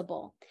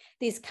reprehensible.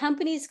 These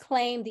companies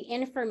claim the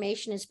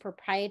information is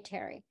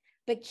proprietary,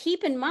 but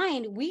keep in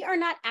mind, we are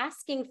not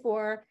asking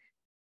for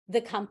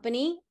the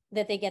company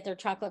that they get their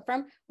chocolate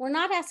from. We're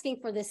not asking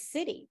for the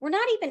city. We're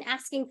not even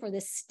asking for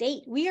the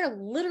state. We are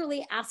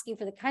literally asking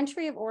for the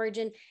country of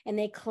origin, and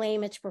they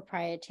claim it's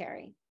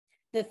proprietary.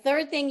 The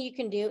third thing you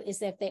can do is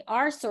if they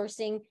are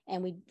sourcing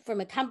and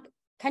from a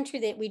country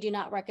that we do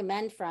not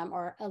recommend from,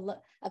 or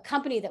a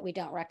company that we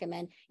don't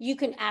recommend, you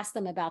can ask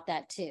them about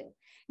that too.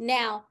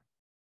 Now,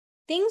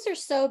 things are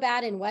so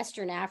bad in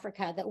Western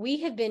Africa that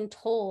we have been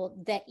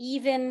told that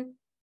even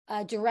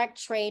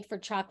direct trade for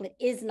chocolate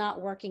is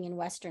not working in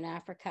Western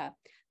Africa.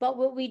 But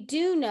what we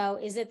do know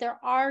is that there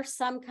are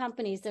some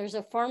companies. There's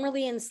a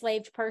formerly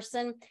enslaved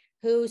person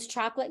whose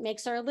chocolate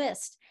makes our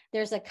list.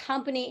 There's a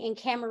company in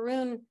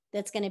Cameroon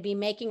that's going to be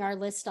making our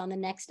list on the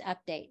next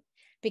update,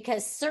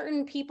 because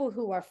certain people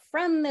who are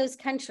from those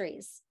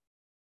countries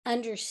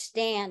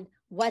understand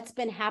what's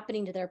been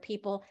happening to their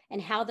people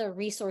and how their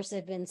resources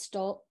have been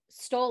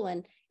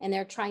stolen, and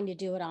they're trying to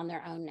do it on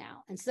their own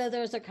now. And so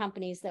those are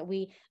companies that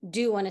we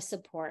do want to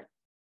support.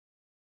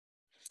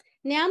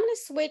 Now I'm going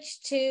to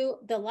switch to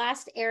the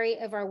last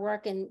area of our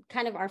work and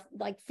kind of our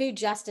like food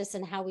justice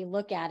and how we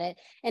look at it.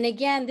 And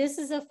again, this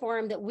is a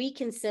form that we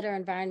consider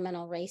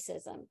environmental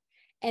racism,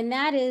 and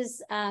that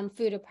is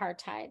food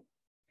apartheid.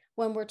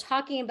 When we're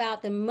talking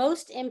about the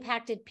most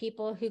impacted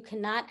people who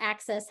cannot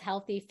access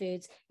healthy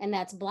foods, and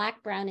that's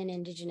Black, Brown, and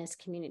Indigenous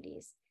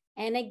communities.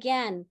 And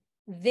again,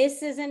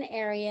 this is an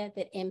area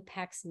that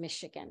impacts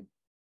Michigan.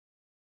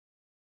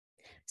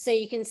 So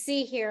you can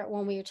see here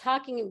when we're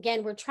talking,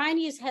 again, we're trying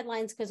to use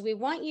headlines because we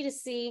want you to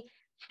see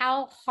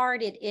how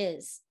hard it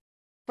is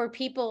for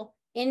people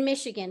in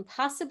Michigan,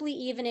 possibly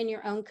even in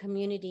your own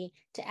community,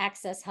 to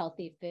access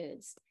healthy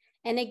foods.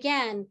 And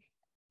again,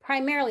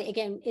 primarily,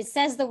 again, it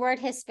says the word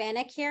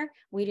Hispanic here.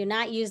 We do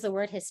not use the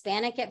word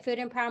Hispanic at Food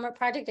Empowerment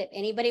Project. If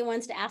anybody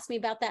wants to ask me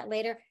about that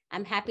later,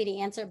 I'm happy to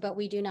answer, but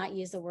we do not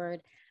use the word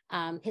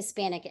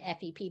Hispanic at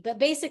F.E.P. But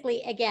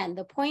basically, again,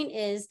 the point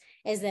is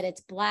that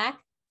it's Black,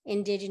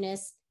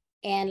 Indigenous,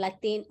 and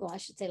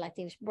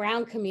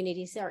brown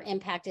communities are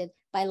impacted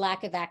by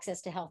lack of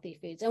access to healthy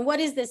foods. And what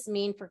does this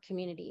mean for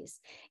communities?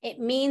 It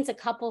means a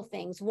couple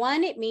things.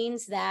 One, it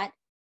means that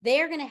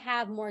they're going to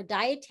have more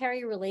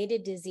dietary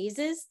related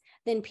diseases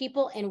than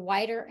people in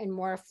whiter and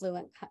more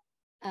affluent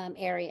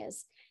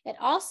areas. It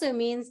also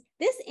means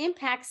this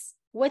impacts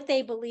what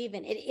they believe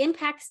in. It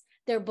impacts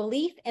their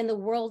belief in the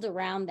world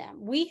around them.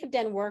 We have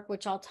done work,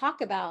 which I'll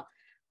talk about,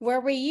 where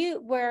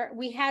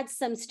we had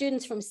some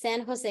students from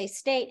San Jose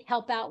State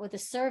help out with the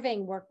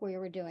surveying work we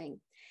were doing.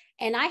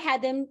 And I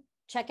had them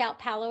check out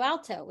Palo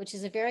Alto, which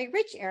is a very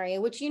rich area,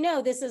 which, you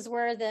know, this is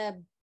where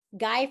the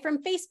guy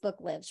from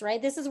Facebook lives,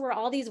 right? This is where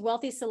all these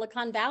wealthy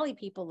Silicon Valley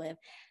people live.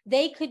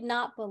 They could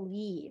not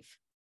believe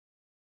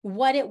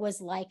what it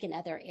was like in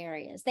other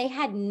areas. They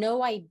had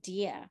no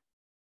idea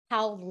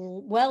how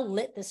well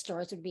lit the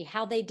stores would be,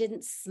 how they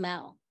didn't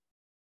smell.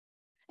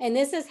 And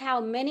this is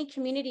how many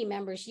community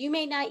members, you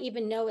may not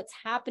even know it's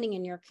happening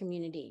in your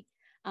community,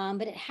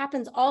 but it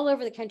happens all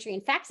over the country.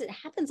 In fact, it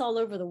happens all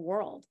over the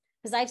world,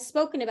 because I've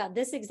spoken about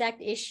this exact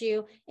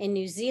issue in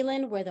New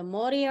Zealand, where the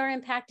Maori are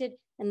impacted,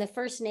 and the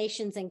First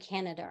Nations in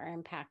Canada are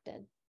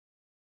impacted.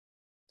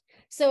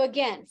 So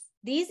again,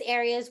 these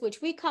areas,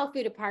 which we call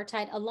food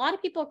apartheid, a lot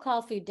of people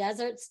call food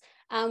deserts.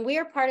 We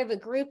are part of a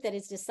group that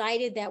has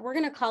decided that we're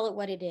going to call it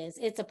what it is.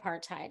 It's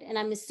apartheid. And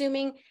I'm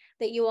assuming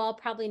that you all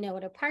probably know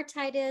what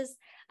apartheid is.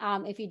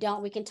 If you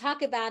don't, we can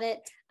talk about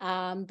it,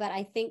 but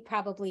I think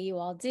probably you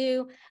all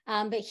do.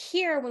 But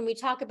here, when we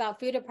talk about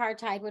food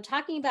apartheid, we're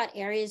talking about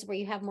areas where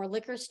you have more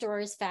liquor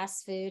stores,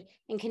 fast food,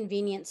 and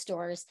convenience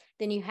stores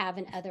than you have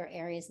in other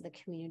areas of the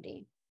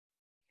community.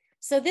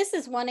 So this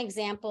is one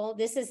example.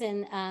 This is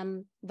in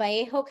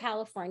Vallejo,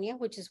 California,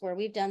 which is where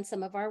we've done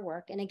some of our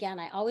work. And again,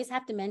 I always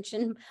have to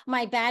mention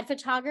my bad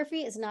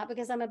photography is not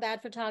because I'm a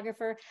bad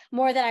photographer,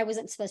 more that I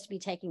wasn't supposed to be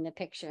taking the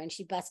picture, and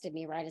she busted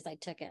me right as I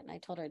took it, and I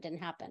told her it didn't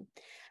happen.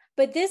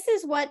 But this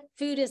is what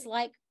food is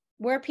like,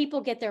 where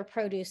people get their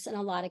produce in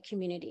a lot of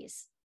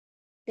communities.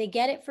 They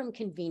get it from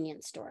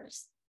convenience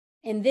stores.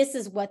 And this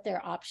is what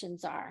their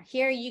options are.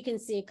 Here you can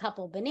see a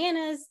couple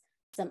bananas,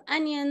 some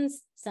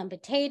onions, some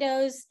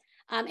potatoes.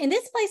 And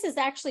this place is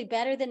actually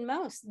better than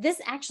most.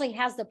 This actually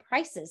has the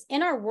prices.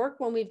 In our work,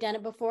 when we've done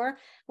it before,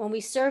 when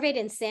we surveyed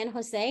in San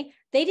Jose,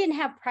 they didn't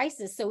have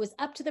prices. So it was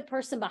up to the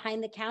person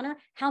behind the counter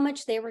how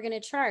much they were going to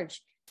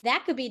charge.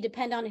 That could be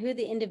depend on who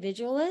the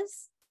individual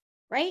is,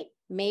 right?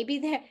 Maybe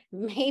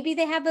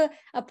they have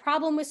a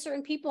problem with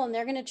certain people and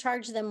they're going to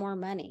charge them more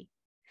money.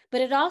 But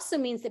it also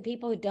means that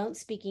people who don't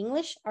speak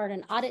English are at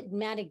an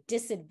automatic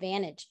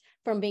disadvantage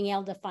from being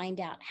able to find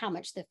out how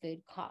much the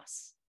food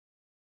costs.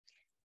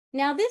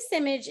 Now, this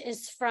image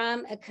is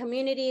from a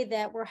community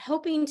that we're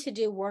hoping to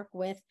do work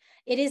with.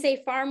 It is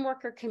a farm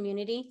worker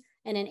community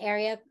in an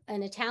area,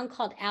 in a town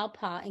called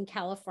Alpa in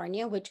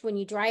California, which when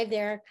you drive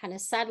there, kind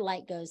of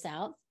satellite goes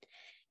out.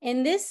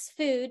 And this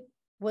food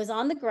was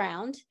on the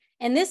ground.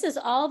 And this is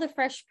all the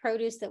fresh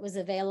produce that was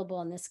available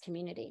in this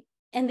community.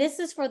 And this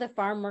is for the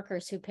farm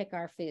workers who pick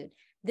our food.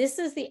 This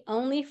is the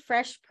only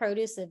fresh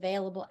produce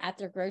available at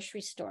their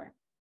grocery store.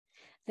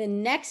 The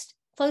next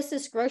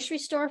closest grocery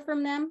store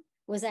from them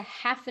was a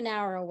half an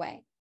hour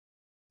away.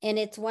 And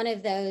it's one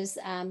of those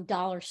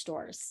dollar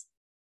stores.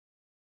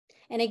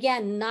 And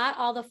again, not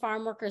all the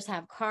farm workers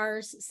have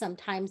cars.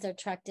 Sometimes they're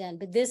trucked in,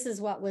 but this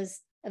is what was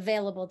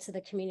available to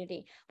the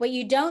community. What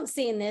you don't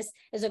see in this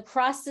is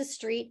across the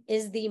street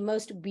is the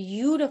most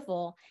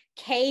beautiful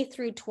K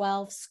through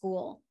 12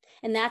 school.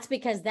 And that's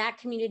because that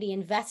community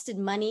invested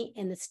money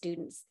in the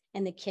students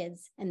and the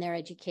kids and their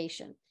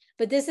education.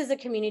 But this is a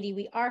community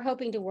we are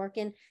hoping to work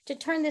in to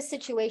turn this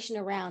situation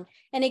around.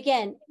 And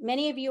again,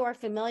 many of you are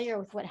familiar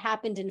with what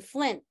happened in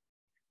Flint.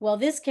 Well,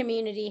 this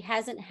community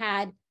hasn't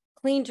had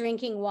clean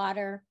drinking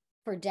water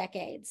for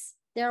decades.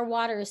 Their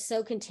water is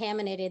so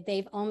contaminated,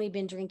 they've only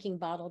been drinking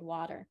bottled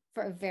water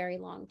for a very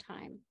long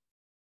time.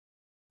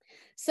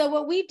 So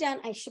what we've done,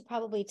 I should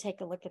probably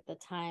take a look at the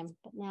time,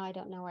 but now I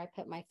don't know where I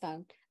put my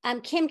phone.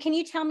 Kim, can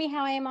you tell me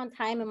how I am on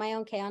time? Am I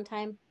okay on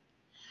time?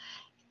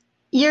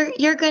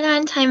 You're good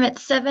on time at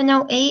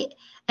 7:08,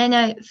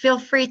 and feel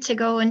free to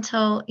go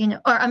until,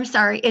 or I'm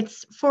sorry,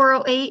 it's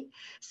 4:08,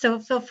 so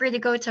feel free to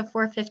go to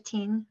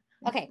 4:15.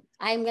 Okay,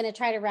 I'm going to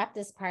try to wrap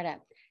this part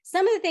up.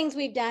 Some of the things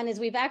we've done is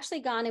we've actually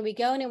gone and we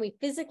go in and we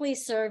physically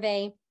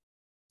survey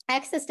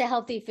access to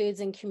healthy foods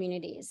in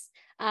communities.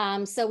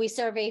 So we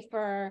survey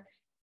for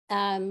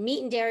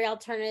meat and dairy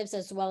alternatives,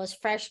 as well as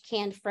fresh,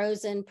 canned,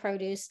 frozen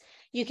produce.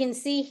 You can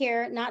see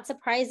here, not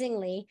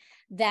surprisingly,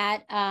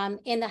 that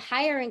in the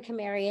higher income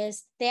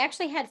areas, they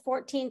actually had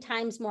 14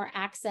 times more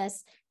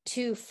access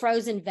to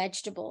frozen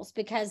vegetables,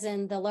 because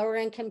in the lower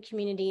income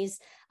communities,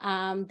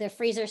 the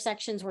freezer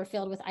sections were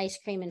filled with ice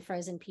cream and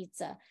frozen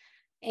pizza.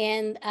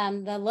 And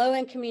the low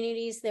income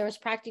communities, there was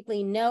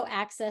practically no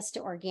access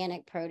to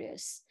organic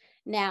produce.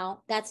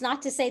 Now, that's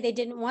not to say they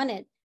didn't want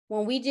it.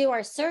 When we do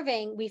our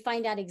surveying, we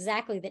find out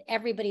exactly that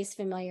everybody's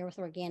familiar with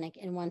organic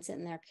and wants it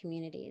in their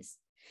communities.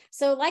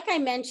 So like I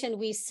mentioned,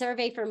 we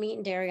survey for meat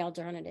and dairy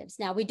alternatives.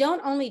 Now, we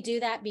don't only do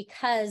that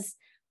because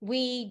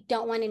we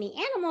don't want any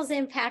animals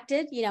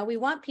impacted. We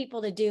want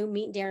people to do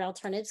meat and dairy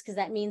alternatives because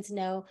that means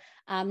no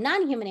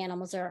non-human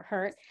animals are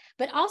hurt,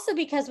 but also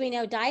because we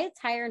know diets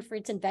higher in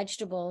fruits and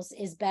vegetables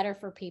is better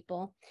for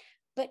people.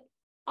 But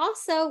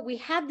also we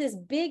have this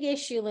big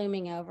issue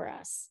looming over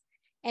us.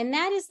 And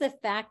that is the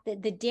fact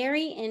that the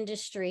dairy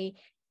industry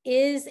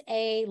is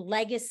a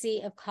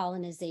legacy of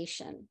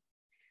colonization.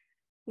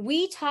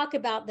 We talk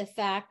about the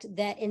fact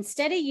that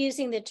instead of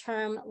using the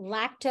term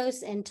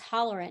lactose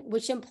intolerant,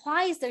 which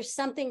implies there's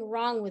something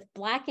wrong with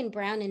Black and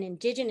brown and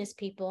indigenous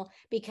people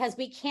because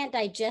we can't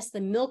digest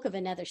the milk of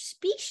another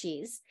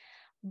species,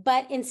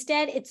 but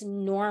instead it's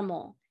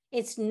normal.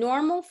 It's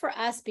normal for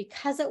us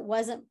because it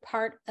wasn't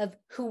part of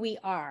who we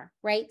are,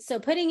 right? So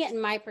putting it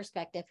in my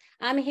perspective,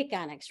 I'm a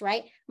Hispanic,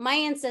 right? My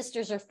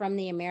ancestors are from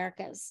the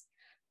Americas.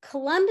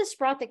 Columbus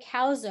brought the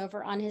cows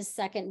over on his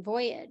second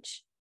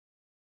voyage.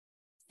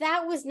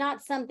 That was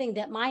not something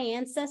that my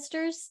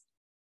ancestors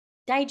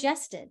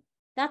digested.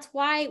 That's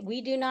why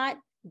we do not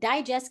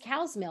digest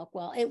cow's milk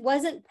well. It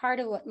wasn't part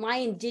of what my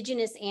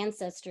indigenous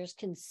ancestors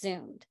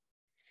consumed.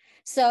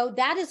 So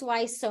that is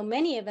why so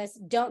many of us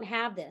don't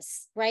have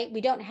this, right?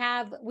 We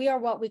are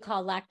what we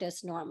call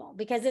lactose normal,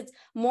 because it's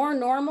more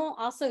normal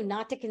also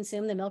not to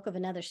consume the milk of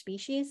another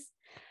species.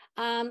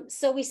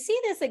 So we see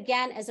this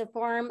again as a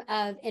form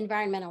of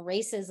environmental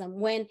racism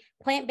when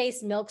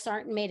plant-based milks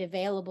aren't made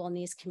available in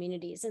these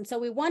communities. And so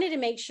we wanted to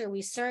make sure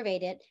we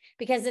surveyed it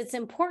that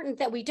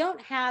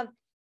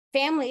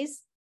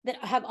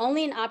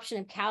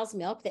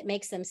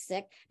makes them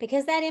sick,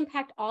 because that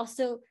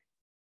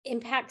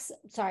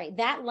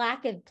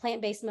lack of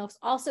plant-based milks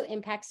also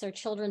impacts their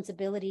children's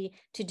ability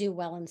to do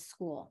well in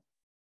school.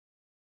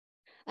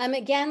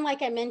 Again,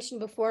 like I mentioned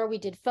before, we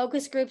did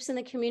focus groups in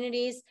the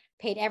communities,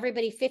 paid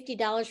everybody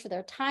 $50 for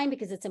their time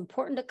because it's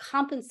important to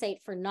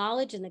compensate for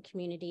knowledge in the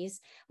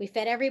communities. We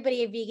fed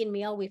everybody a vegan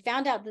meal. We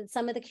found out that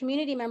some of the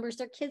community members,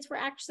 their kids were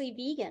actually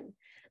vegan,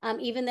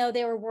 even though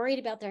they were worried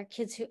about their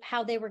kids,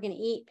 how they were going to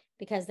eat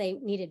because they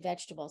needed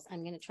vegetables.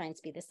 I'm going to try and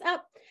speed this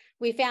up.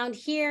 We found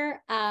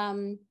here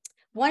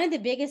one of the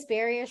biggest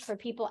barriers for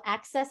people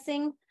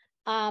accessing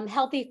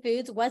healthy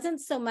foods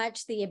wasn't so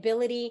much the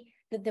ability,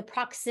 the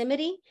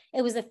proximity,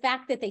 it was the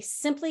fact that they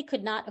simply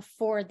could not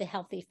afford the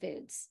healthy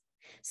foods.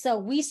 So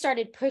we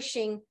started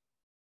pushing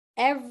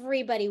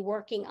everybody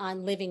working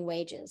on living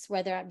wages,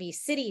 whether it be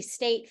city,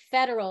 state,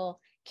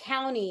 federal,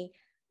 county,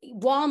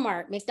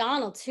 Walmart,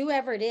 McDonald's,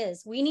 whoever it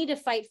is. We need to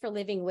fight for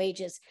living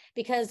wages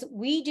because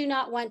we do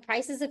not want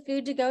prices of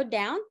food to go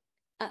down,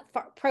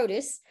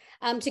 produce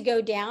to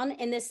go down,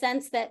 in the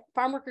sense that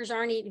farm workers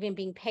aren't even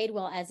being paid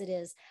well as it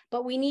is,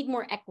 but we need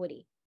more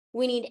equity.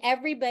 We need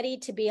everybody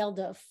to be able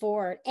to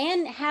afford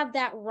and have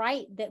that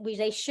right that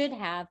they should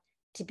have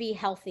to be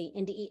healthy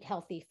and to eat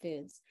healthy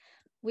foods.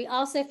 We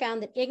also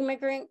found that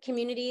immigrant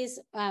communities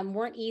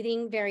weren't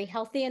eating very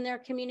healthy in their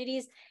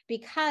communities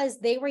because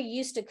they were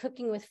used to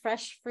cooking with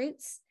fresh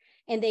fruits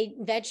and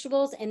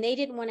vegetables, and they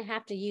didn't want to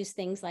have to use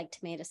things like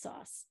tomato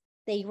sauce.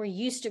 They were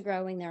used to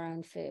growing their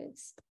own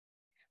foods.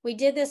 We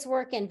did this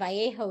work in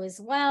Vallejo as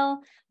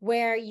well,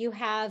 where you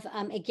have,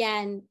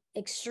 again,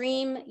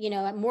 extreme,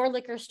 more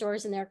liquor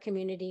stores in their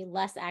community,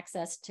 less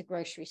access to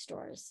grocery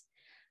stores.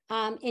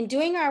 In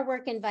doing our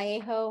work in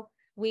Vallejo,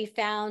 we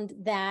found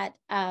that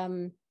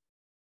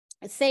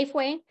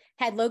Safeway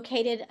had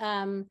located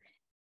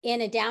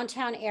in a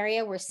downtown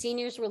area where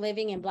seniors were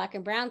living and Black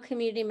and brown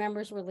community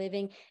members were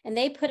living, and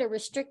they put a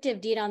restrictive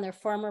deed on their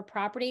former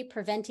property,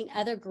 preventing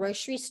other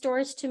grocery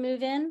stores to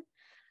move in.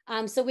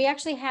 So we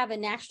actually have a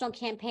national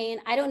campaign.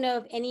 I don't know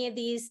if any of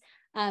these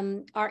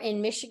are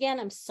in Michigan.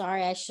 I'm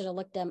sorry, I should have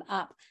looked them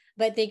up,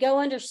 but they go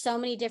under so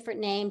many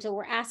different names, and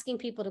we're asking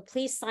people to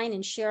please sign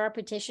and share our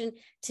petition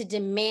to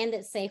demand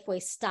that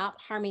Safeway stop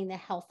harming the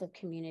health of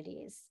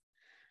communities.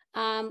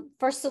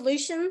 For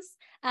solutions,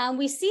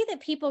 we see that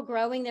people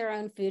growing their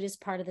own food is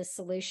part of the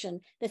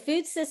solution. The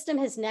food system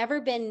was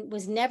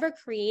never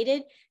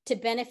created to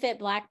benefit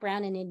Black,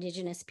 brown, and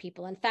indigenous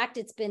people. In fact,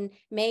 it's been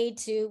made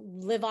to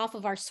live off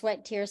of our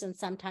sweat, tears, and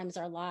sometimes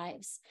our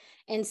lives.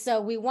 And so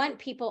we want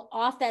people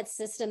off that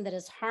system that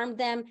has harmed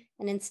them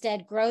and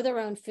instead grow their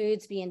own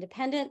foods, be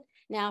independent.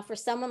 Now, for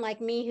someone like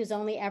me who's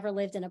only ever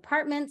lived in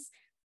apartments,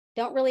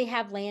 don't really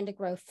have land to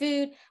grow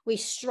food, we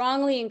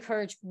strongly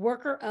encourage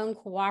worker-owned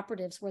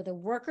cooperatives where the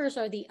workers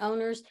are the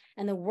owners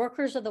and the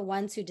workers are the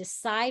ones who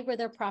decide where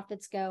their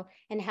profits go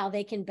and how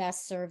they can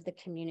best serve the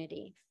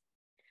community.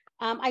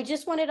 I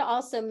just wanted to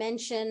also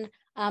mention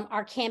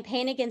our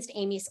campaign against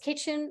Amy's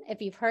Kitchen.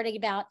 If you've heard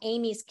about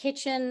Amy's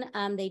Kitchen,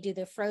 they do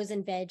the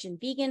frozen veg and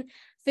vegan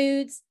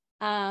foods.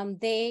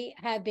 They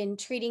have been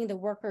treating the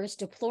workers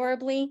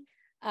deplorably.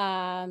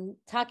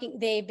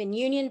 They've been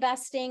union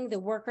busting. The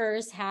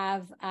workers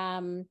have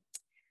not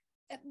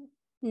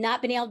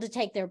been able to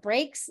take their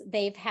breaks.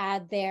 They've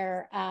had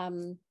their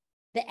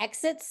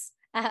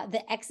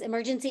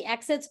emergency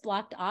exits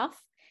blocked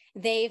off.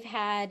 They've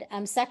had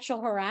sexual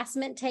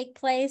harassment take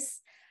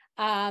place.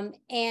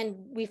 And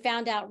we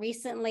found out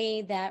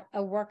recently that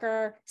a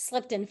worker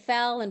slipped and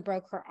fell and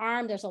broke her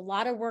arm. There's a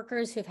lot of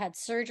workers who've had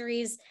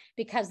surgeries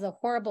because of the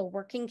horrible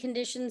working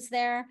conditions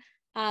there.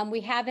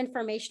 We have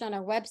information on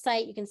our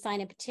website. You can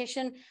sign a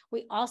petition.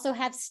 We also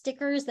have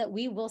stickers that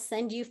we will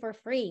send you for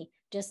free.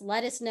 Just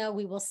let us know.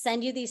 We will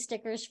send you these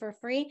stickers for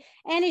free.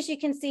 And as you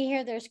can see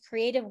here, there's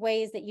creative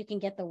ways that you can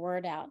get the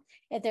word out.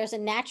 If there's a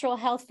natural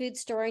health food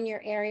store in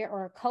your area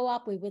or a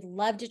co-op, we would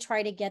love to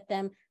try to get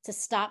them to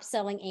stop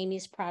selling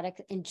Amy's product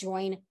and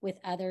join with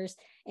others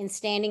in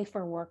standing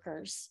for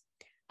workers.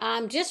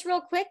 Just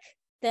real quick,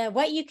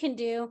 what you can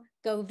do,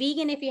 go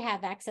vegan if you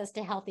have access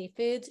to healthy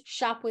foods,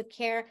 shop with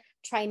care,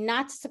 try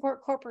not to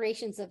support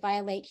corporations that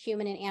violate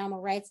human and animal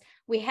rights.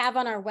 We have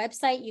on our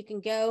website, you can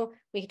go,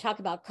 we can talk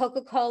about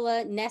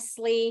Coca-Cola,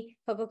 Nestle,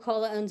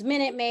 Coca-Cola owns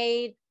Minute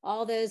Maid,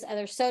 all those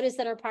other sodas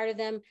that are part of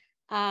them.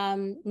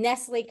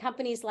 Nestle,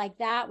 companies like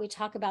that, we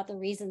talk about the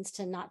reasons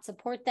to not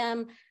support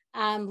them.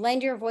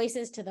 Lend your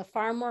voices to the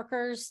farm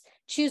workers.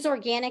 Choose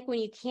organic when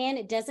you can.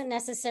 It doesn't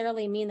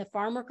necessarily mean the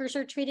farm workers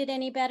are treated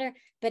any better,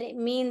 but it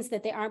means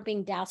that they aren't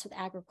being doused with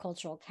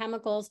agricultural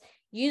chemicals.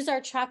 Use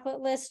our chocolate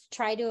list.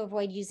 Try to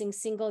avoid using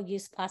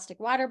single-use plastic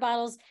water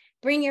bottles.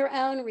 Bring your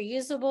own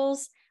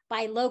reusables.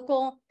 Buy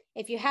local.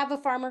 If you have a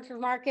farmer's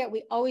market,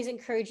 we always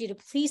encourage you to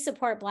please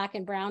support Black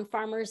and brown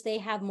farmers. They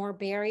have more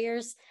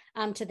barriers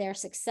to their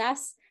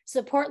success.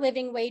 Support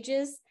living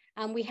wages.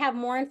 We have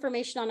more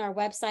information on our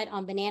website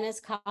on bananas,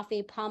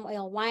 coffee, palm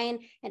oil, wine,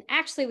 and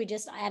actually we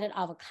just added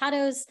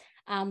avocados.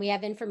 We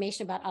have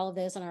information about all of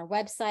those on our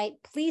website.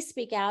 Please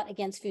speak out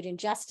against food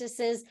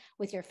injustices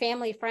with your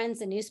family, friends,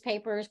 and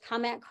newspapers,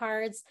 comment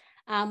cards.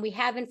 We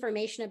have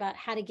information about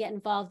how to get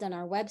involved on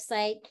our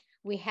website.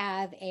 We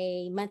have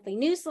a monthly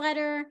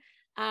newsletter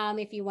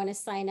if you want to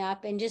sign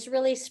up, and just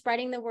really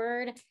spreading the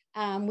word.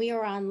 We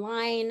are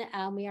online.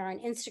 We are on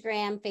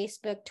Instagram,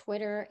 Facebook,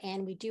 Twitter,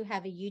 and we do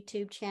have a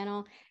YouTube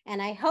channel.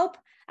 And I hope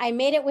I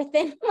made it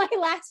within my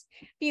last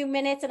few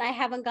minutes and I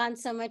haven't gone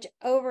so much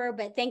over,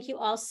 but thank you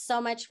all so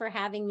much for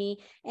having me.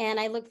 And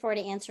I look forward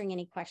to answering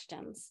any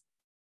questions.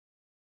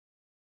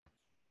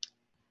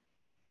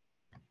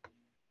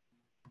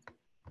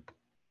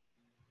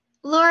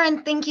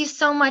 Lauren, thank you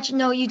so much.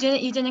 No, you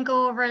didn't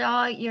go over it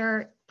all.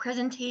 Your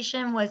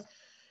presentation was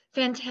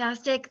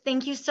fantastic.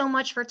 Thank you so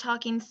much for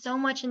talking so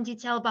much in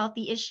detail about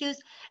the issues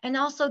and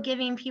also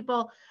giving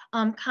people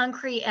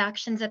concrete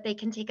actions that they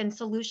can take and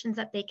solutions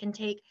that they can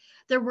take.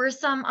 There were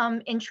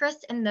some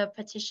interest in the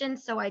petition,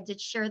 so I did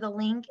share the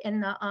link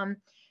in the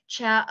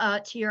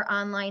chat to your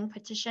online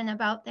petition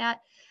about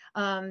that.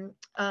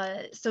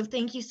 So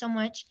thank you so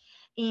much.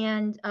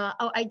 And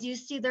oh, I do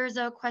see there's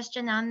a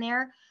question on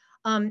there.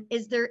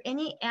 Is there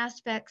any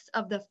aspects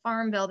of the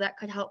Farm Bill that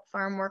could help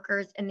farm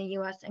workers in the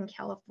US and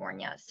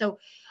California? So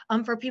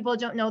for people who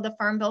don't know, the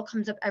Farm Bill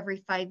comes up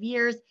every 5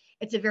 years.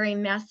 It's a very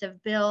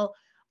massive bill.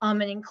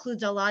 It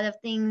includes a lot of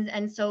things.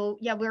 And so,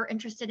 yeah, we're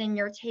interested in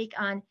your take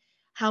on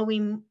how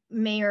we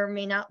may or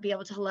may not be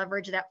able to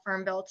leverage that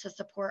Farm Bill to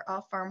support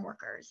all farm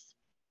workers.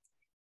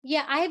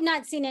 Yeah, I have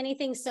not seen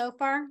anything so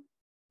far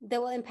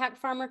that will impact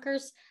farm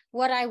workers.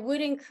 What I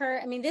would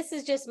encourage, I mean, this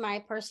is just my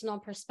personal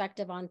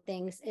perspective on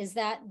things, is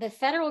that the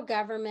federal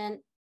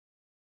government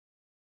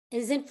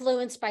is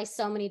influenced by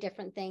so many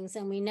different things.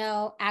 And we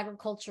know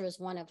agriculture is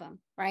one of them,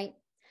 right?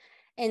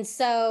 And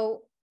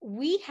so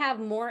we have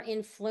more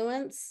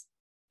influence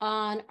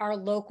on our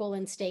local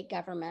and state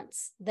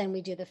governments than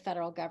we do the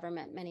federal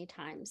government many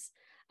times.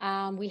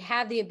 We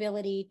have the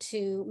ability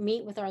to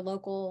meet with our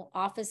local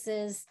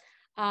offices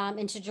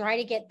and to try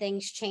to get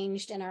things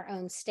changed in our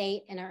own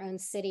state, in our own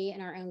city,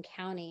 in our own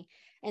county.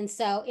 And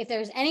so if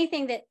there's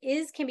anything that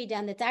can be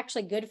done that's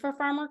actually good for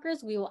farm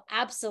workers, we will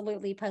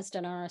absolutely post it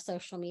on our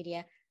social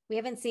media. We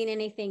haven't seen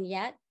anything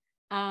yet,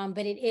 but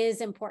it is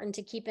important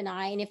to keep an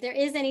eye. And if there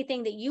is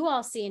anything that you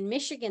all see in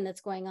Michigan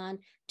that's going on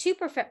to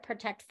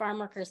protect farm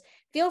workers,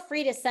 feel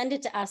free to send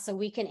it to us so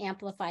we can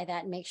amplify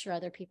that and make sure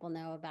other people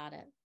know about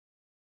it.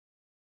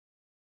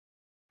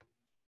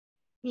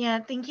 Yeah,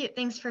 thank you.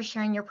 Thanks for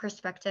sharing your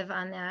perspective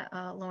on that,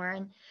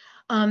 Lauren.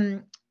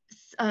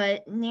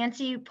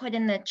 Nancy put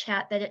in the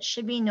chat that it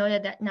should be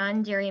noted that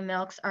non-dairy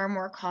milks are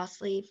more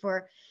costly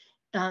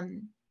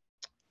I'm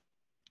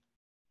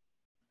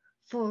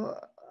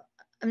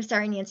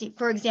sorry, Nancy.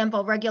 For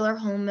example, regular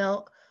whole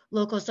milk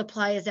local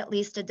supply is at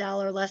least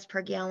 $1 less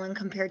per gallon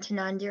compared to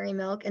non-dairy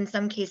milk, in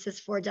some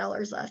cases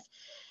 $4 less.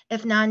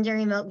 If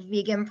non-dairy milk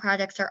vegan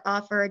products are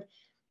offered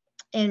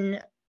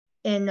in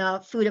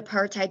food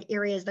apartheid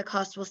areas, the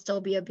cost will still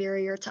be a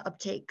barrier to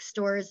uptake.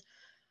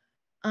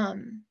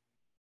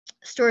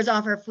 Stores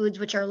offer foods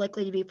which are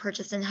likely to be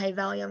purchased in high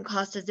volume.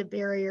 Cost is a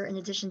barrier in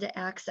addition to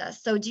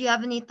access. So do you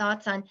have any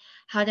thoughts on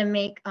how to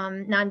make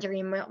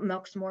non-dairy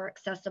milks more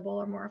accessible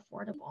or more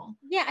affordable?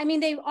 Yeah, I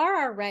mean, they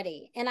are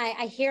already. And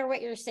I hear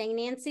what you're saying,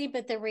 Nancy,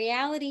 but the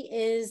reality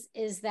is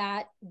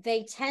that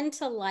they tend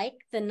to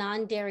like the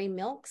non-dairy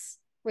milks,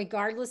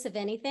 regardless of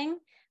anything,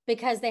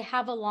 because they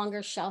have a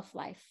longer shelf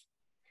life.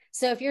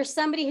 So if you're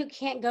somebody who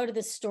can't go to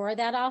the store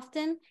that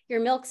often,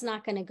 your milk's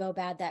not going to go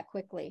bad that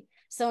quickly.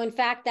 So in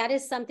fact, that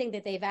is something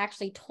that they've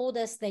actually told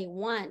us they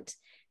want,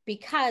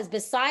 because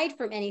beside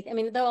from anything, I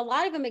mean, though a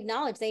lot of them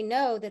acknowledge, they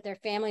know that their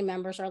family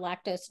members are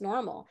lactose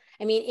normal.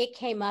 I mean, it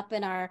came up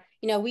in our,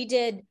 we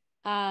did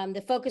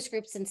the focus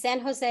groups in San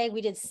Jose,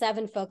 we did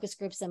 7 focus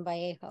groups in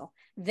Vallejo.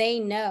 They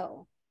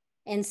know.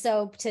 And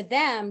so to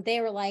them, they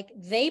were like,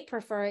 they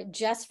prefer it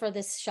just for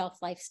this shelf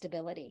life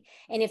stability.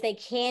 And if they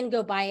can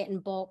go buy it in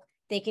bulk,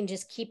 they can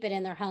just keep it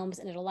in their homes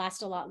and it'll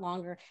last a lot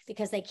longer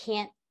because they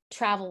can't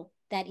travel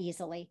that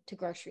easily to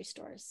grocery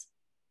stores.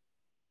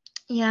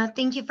 Yeah,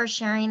 thank you for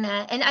sharing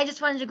that. And I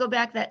just wanted to go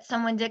back that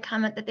someone did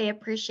comment that they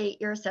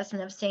appreciate your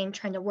assessment of saying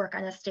trying to work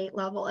on a state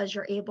level as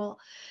you're able.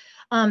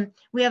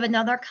 We have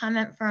another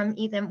comment from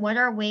Ethan. What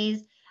are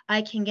ways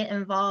I can get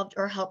involved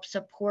or help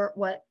support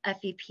what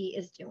F.E.P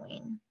is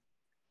doing?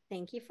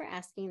 Thank you for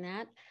asking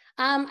that.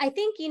 I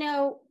think,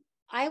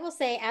 I will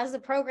say as a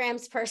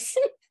programs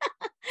person,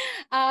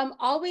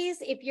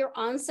 always, if you're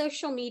on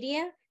social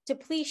media, to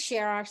please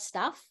share our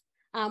stuff.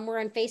 We're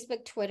on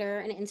Facebook, Twitter,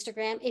 and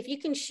Instagram. If you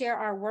can share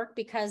our work,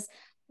 because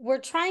we're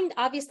trying,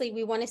 obviously,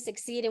 we want to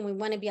succeed and we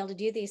want to be able to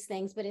do these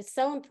things, but it's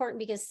so important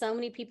because so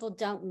many people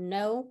don't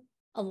know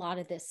a lot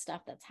of this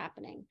stuff that's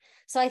happening.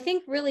 So I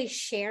think really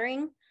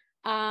sharing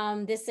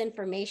this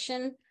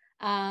information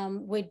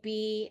would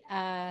be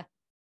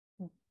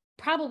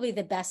probably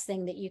the best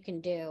thing that you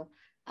can do.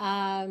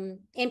 And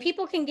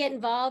people can get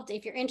involved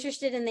if you're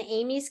interested in the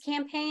Amy's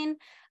campaign.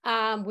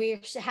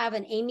 We have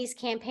an Amy's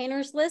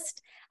campaigners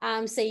list,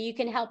 so you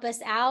can help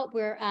us out.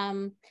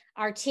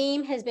 Our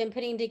team has been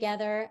putting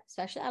together,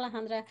 especially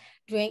Alejandra,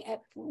 doing an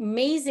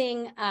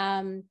amazing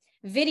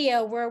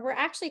video where we're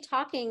actually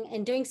talking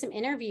and doing some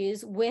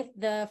interviews with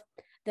the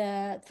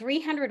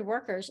 300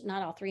 workers,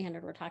 not all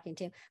 300 we're talking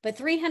to, but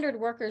 300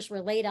 workers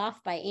were laid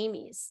off by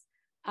Amy's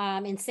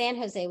in San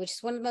Jose, which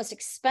is one of the most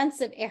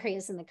expensive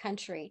areas in the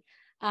country.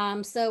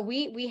 So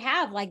we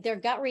have like their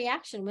gut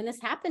reaction when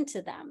this happened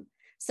to them.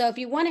 So if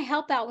you want to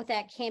help out with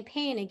that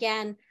campaign,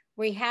 again,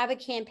 we have a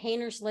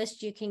campaigners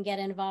list you can get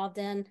involved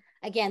in.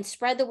 Again,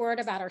 spread the word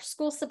about our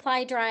school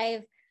supply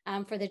drive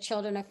for the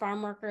children of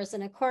farm workers.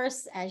 And of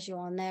course, as you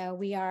all know,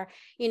 we are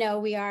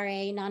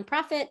a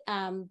nonprofit,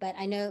 but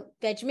I know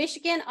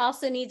VegMichigan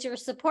also needs your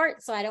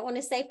support. So I don't want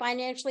to say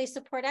financially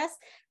support us.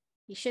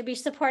 You should be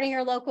supporting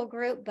your local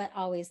group, but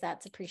always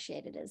that's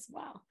appreciated as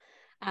well.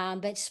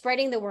 But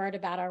spreading the word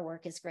about our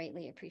work is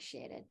greatly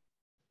appreciated.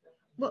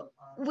 Well,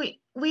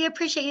 we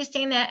appreciate you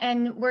saying that,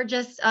 and we're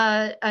just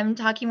I'm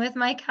talking with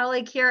my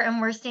colleague here, and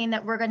we're saying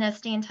that we're going to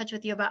stay in touch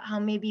with you about how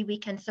maybe we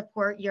can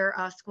support your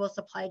school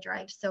supply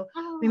drive. So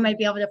we might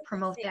be able to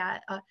promote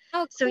that.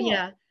 Cool. So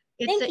yeah,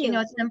 it's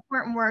it's an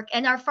important work,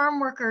 and our farm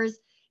workers,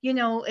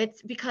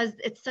 it's because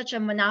it's such a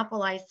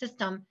monopolized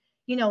system.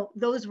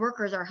 Those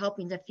workers are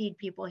helping to feed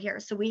people here,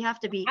 so we have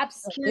to be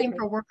cheering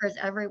for workers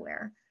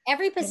everywhere.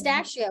 Every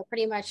pistachio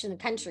pretty much in the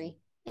country,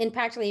 in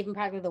practically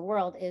the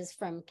world, is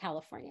from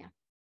California.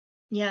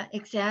 Yeah,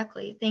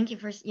 exactly. Thank you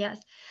for, yes.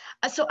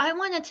 So I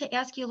wanted to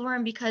ask you,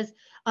 Lauren, because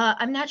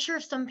I'm not sure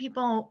if some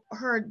people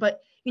heard, but,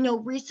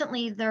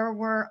 recently there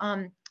were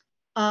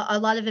a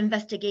lot of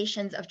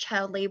investigations of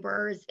child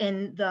laborers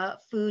in the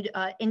food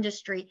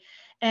industry.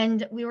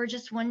 And we were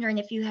just wondering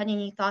if you had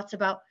any thoughts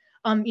about,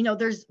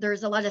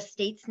 there's a lot of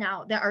states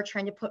now that are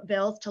trying to put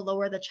bills to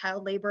lower the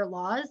child labor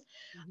laws.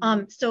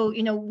 Mm-hmm. So,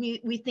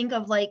 we think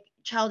of like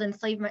child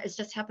enslavement is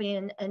just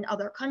happening in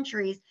other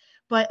countries.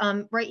 But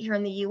right here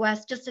in the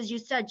U.S., just as you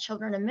said,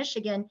 children in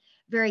Michigan,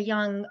 very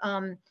young,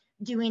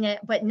 doing it,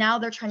 but now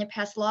they're trying to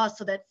pass laws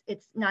so that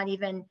it's not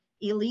even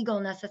illegal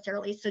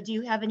necessarily. So do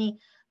you have any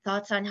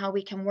thoughts on how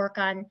we can work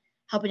on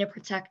helping to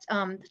protect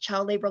the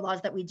child labor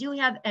laws that we do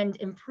have and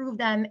improve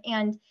them?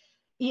 And,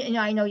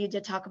 I know you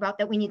did talk about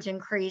that we need to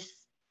increase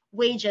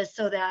wages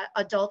so that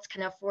adults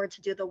can afford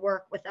to do the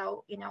work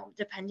without,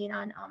 depending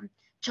on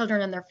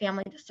children and their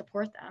family to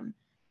support them.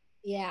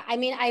 Yeah, I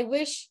mean, I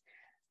wish,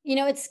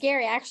 it's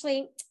scary.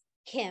 Actually,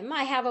 Kim,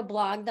 I have a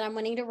blog that I'm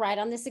wanting to write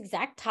on this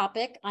exact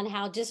topic on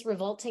how just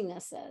revolting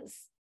this is,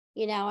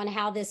 and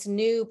how this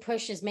new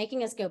push is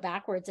making us go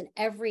backwards in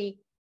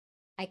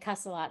I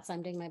cuss a lot, so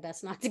I'm doing my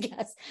best not to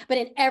cuss, but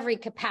in every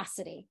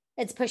capacity,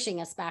 it's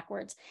pushing us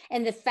backwards.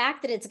 And the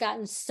fact that it's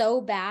gotten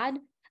so bad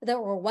that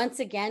we're once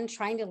again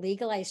trying to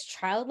legalize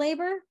child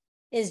labor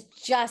is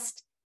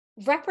just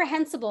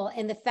reprehensible.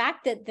 And the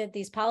fact that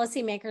these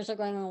policymakers are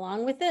going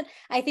along with it,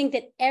 I think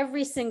that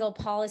every single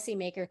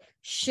policymaker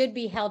should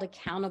be held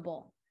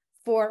accountable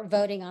for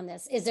voting on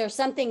this. Is there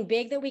something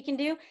big that we can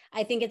do?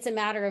 I think it's a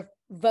matter of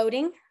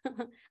voting.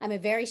 I'm a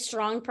very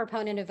strong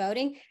proponent of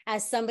voting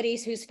as somebody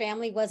whose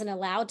family wasn't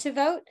allowed to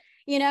vote,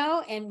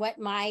 and what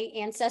my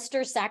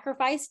ancestors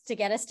sacrificed to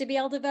get us to be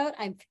able to vote.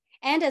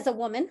 And as a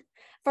woman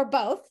for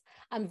both,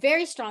 I'm a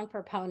very strong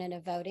proponent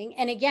of voting.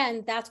 And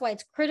again, that's why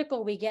it's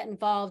critical we get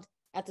involved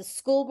at the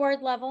school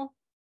board level,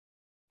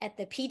 at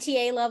the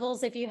PTA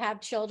levels if you have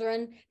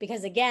children,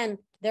 because again,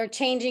 they're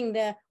changing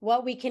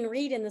what we can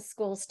read in the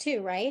schools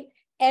too, right?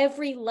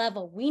 Every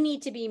level, we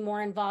need to be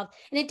more involved.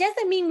 And it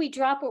doesn't mean we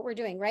drop what we're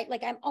doing, right?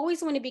 Like I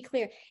always want to be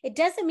clear. It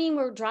doesn't mean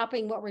we're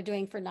dropping what we're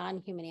doing for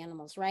non-human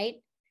animals, right?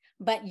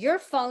 But your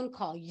phone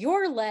call,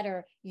 your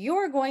letter,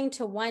 your going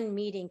to one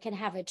meeting can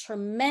have a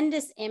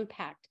tremendous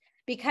impact,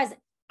 because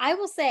I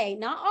will say,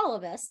 not all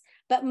of us,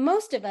 but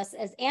most of us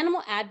as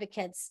animal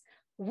advocates,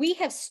 we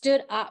have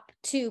stood up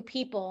to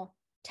people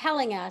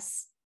telling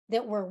us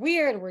that we're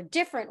weird, we're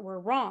different, we're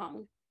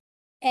wrong.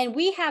 And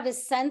we have a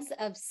sense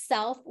of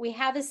self. We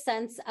have a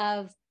sense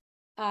of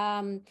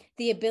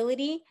the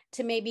ability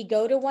to maybe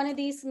go to one of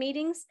these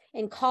meetings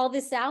and call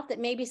this out that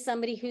maybe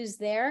somebody who's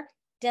there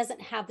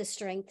doesn't have the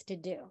strength to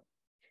do.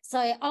 So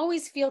I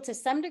always feel to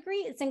some degree,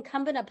 it's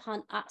incumbent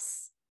upon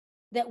us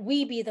that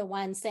we be the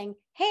ones saying,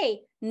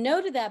 hey,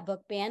 no to that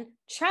book ban,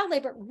 child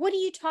labor. What are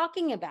you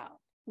talking about?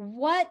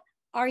 What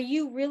are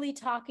you really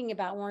talking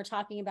about when we're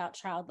talking about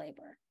child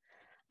labor?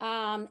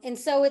 And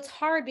so it's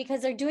hard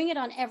because they're doing it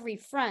on every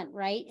front,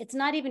 right? It's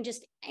not even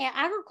just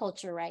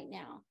agriculture right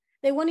now.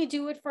 They want to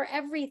do it for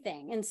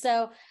everything. And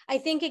so I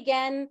think,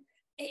 again,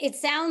 it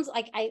sounds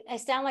like I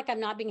sound like I'm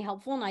not being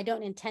helpful, and I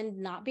don't intend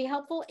to not be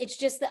helpful. It's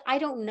just that I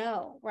don't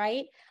know,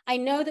 right? I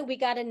know that we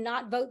got to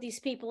not vote these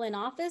people in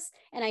office,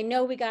 and I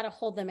know we got to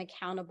hold them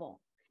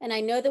accountable. And I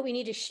know that we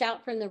need to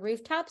shout from the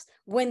rooftops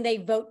when they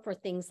vote for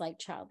things like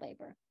child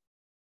labor.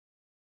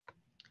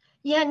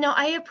 Yeah, no,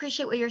 I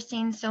appreciate what you're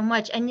saying so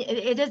much. And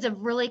it is a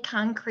really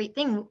concrete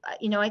thing.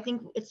 I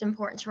think it's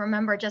important to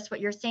remember just what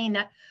you're saying,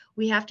 that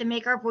we have to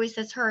make our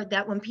voices heard,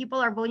 that when people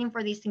are voting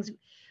for these things,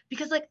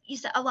 because like you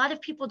said, a lot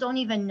of people don't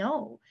even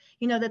know,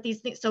 that these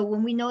things. So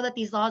when we know that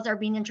these laws are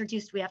being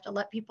introduced, we have to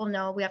let people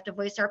know, we have to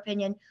voice our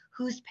opinion,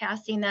 who's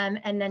passing them,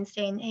 and then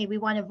saying, hey, we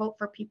want to vote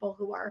for people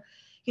who are,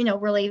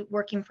 really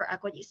working for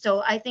equity.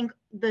 So I think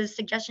the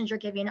suggestions you're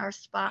giving are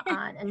spot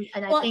on. And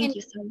I thank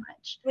you so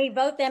much. We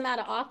vote them out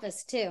of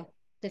office too.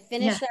 To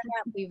finish that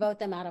up, we vote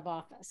them out of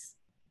office.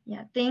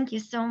 Yeah, thank you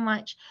so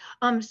much.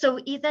 So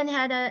Ethan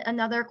had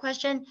another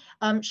question.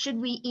 Should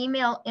we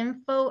email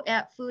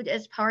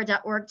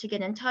info@foodispower.org to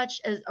get in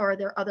touch, or are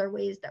there other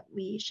ways that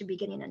we should be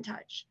getting in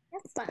touch?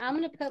 That's fine. I'm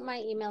going to put my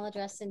email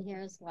address in here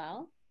as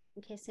well,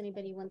 in case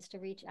anybody wants to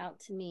reach out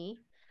to me.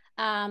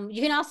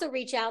 You can also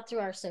reach out through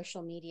our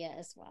social media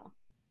as well.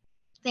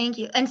 Thank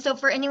you. And so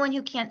for anyone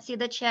who can't see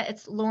the chat,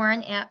 it's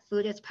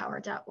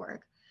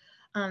Lauren@foodispower.org.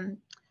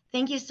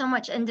 Thank you so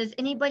much. And does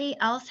anybody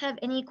else have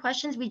any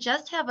questions? We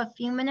just have a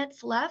few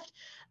minutes left.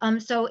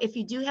 So if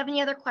you do have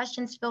any other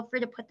questions, feel free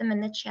to put them in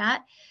the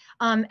chat.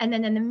 And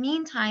then in the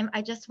meantime,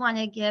 I just want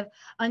to give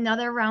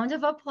another round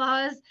of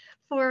applause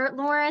for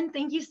Lauren.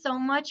 Thank you so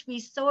much. We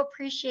so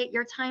appreciate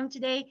your time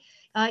today.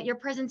 Your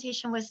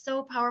presentation was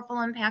so powerful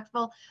and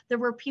impactful. There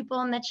were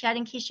people in the chat,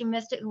 in case you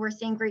missed it, who were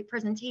saying great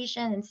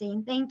presentation and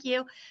saying thank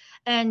you.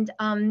 And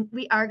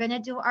we are going to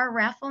do our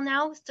raffle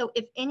now. So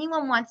if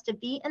anyone wants to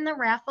be in the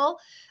raffle,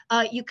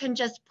 you can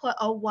just put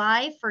a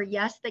Y for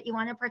yes that you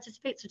want to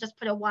participate. So just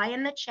put a Y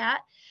in the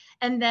chat.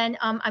 And then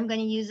I'm going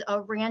to use a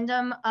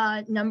random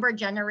number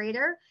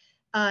generator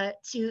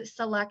to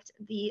select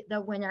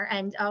the winner.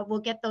 And we'll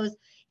get those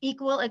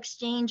Equal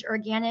Exchange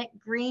organic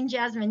green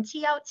jasmine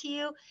tea out to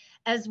you,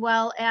 as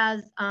well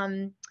as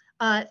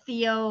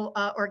Theo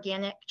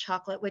organic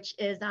chocolate, which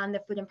is on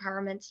the Food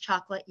Empowerment's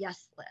chocolate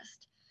yes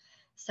list.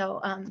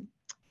 So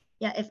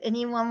yeah, if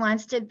anyone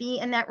wants to be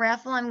in that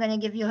raffle, I'm going to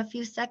give you a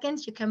few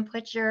seconds. You can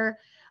put your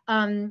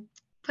Y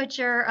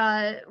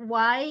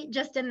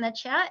just in the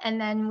chat,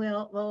 and then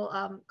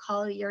we'll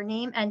call your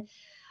name. And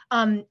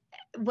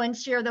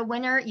once you're the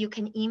winner, you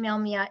can email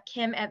me at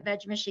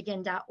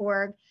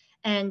kim@vegmichigan.org,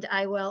 and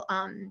I will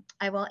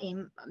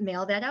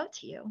mail that out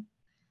to you.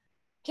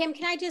 Kim,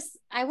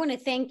 I want to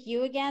thank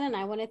you again, and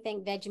I want to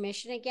thank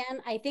VegMichigan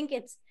again. I think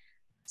it's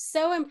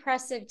so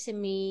impressive to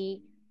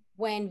me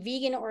when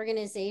vegan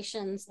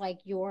organizations like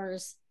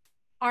yours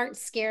aren't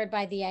scared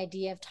by the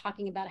idea of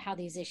talking about how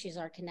these issues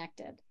are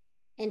connected.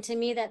 And to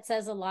me, that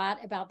says a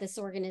lot about this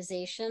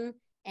organization.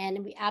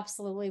 And we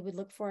absolutely would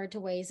look forward to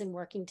ways in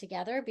working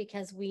together,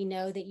 because we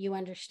know that you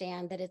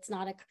understand that it's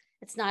not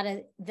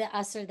the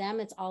us or them,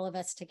 it's all of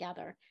us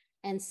together.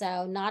 And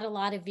so not a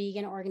lot of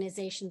vegan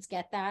organizations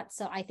get that.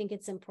 So I think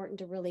it's important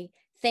to really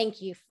thank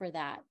you for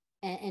that,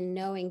 and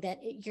knowing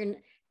that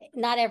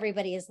not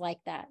everybody is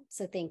like that.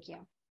 So thank you.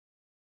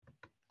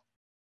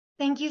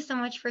 Thank you so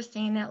much for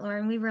saying that,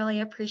 Lauren. We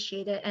really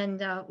appreciate it.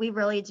 And we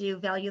really do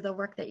value the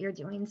work that you're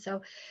doing.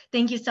 So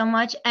thank you so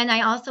much. And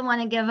I also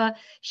want to give a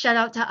shout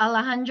out to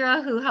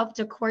Alejandra, who helped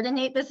to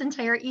coordinate this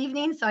entire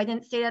evening. So I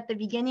didn't say that at the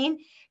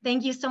beginning.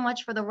 Thank you so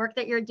much for the work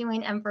that you're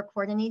doing and for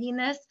coordinating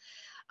this.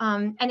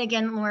 And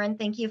again, Lauren,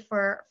 thank you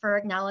for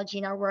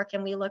acknowledging our work,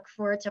 and we look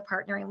forward to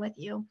partnering with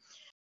you.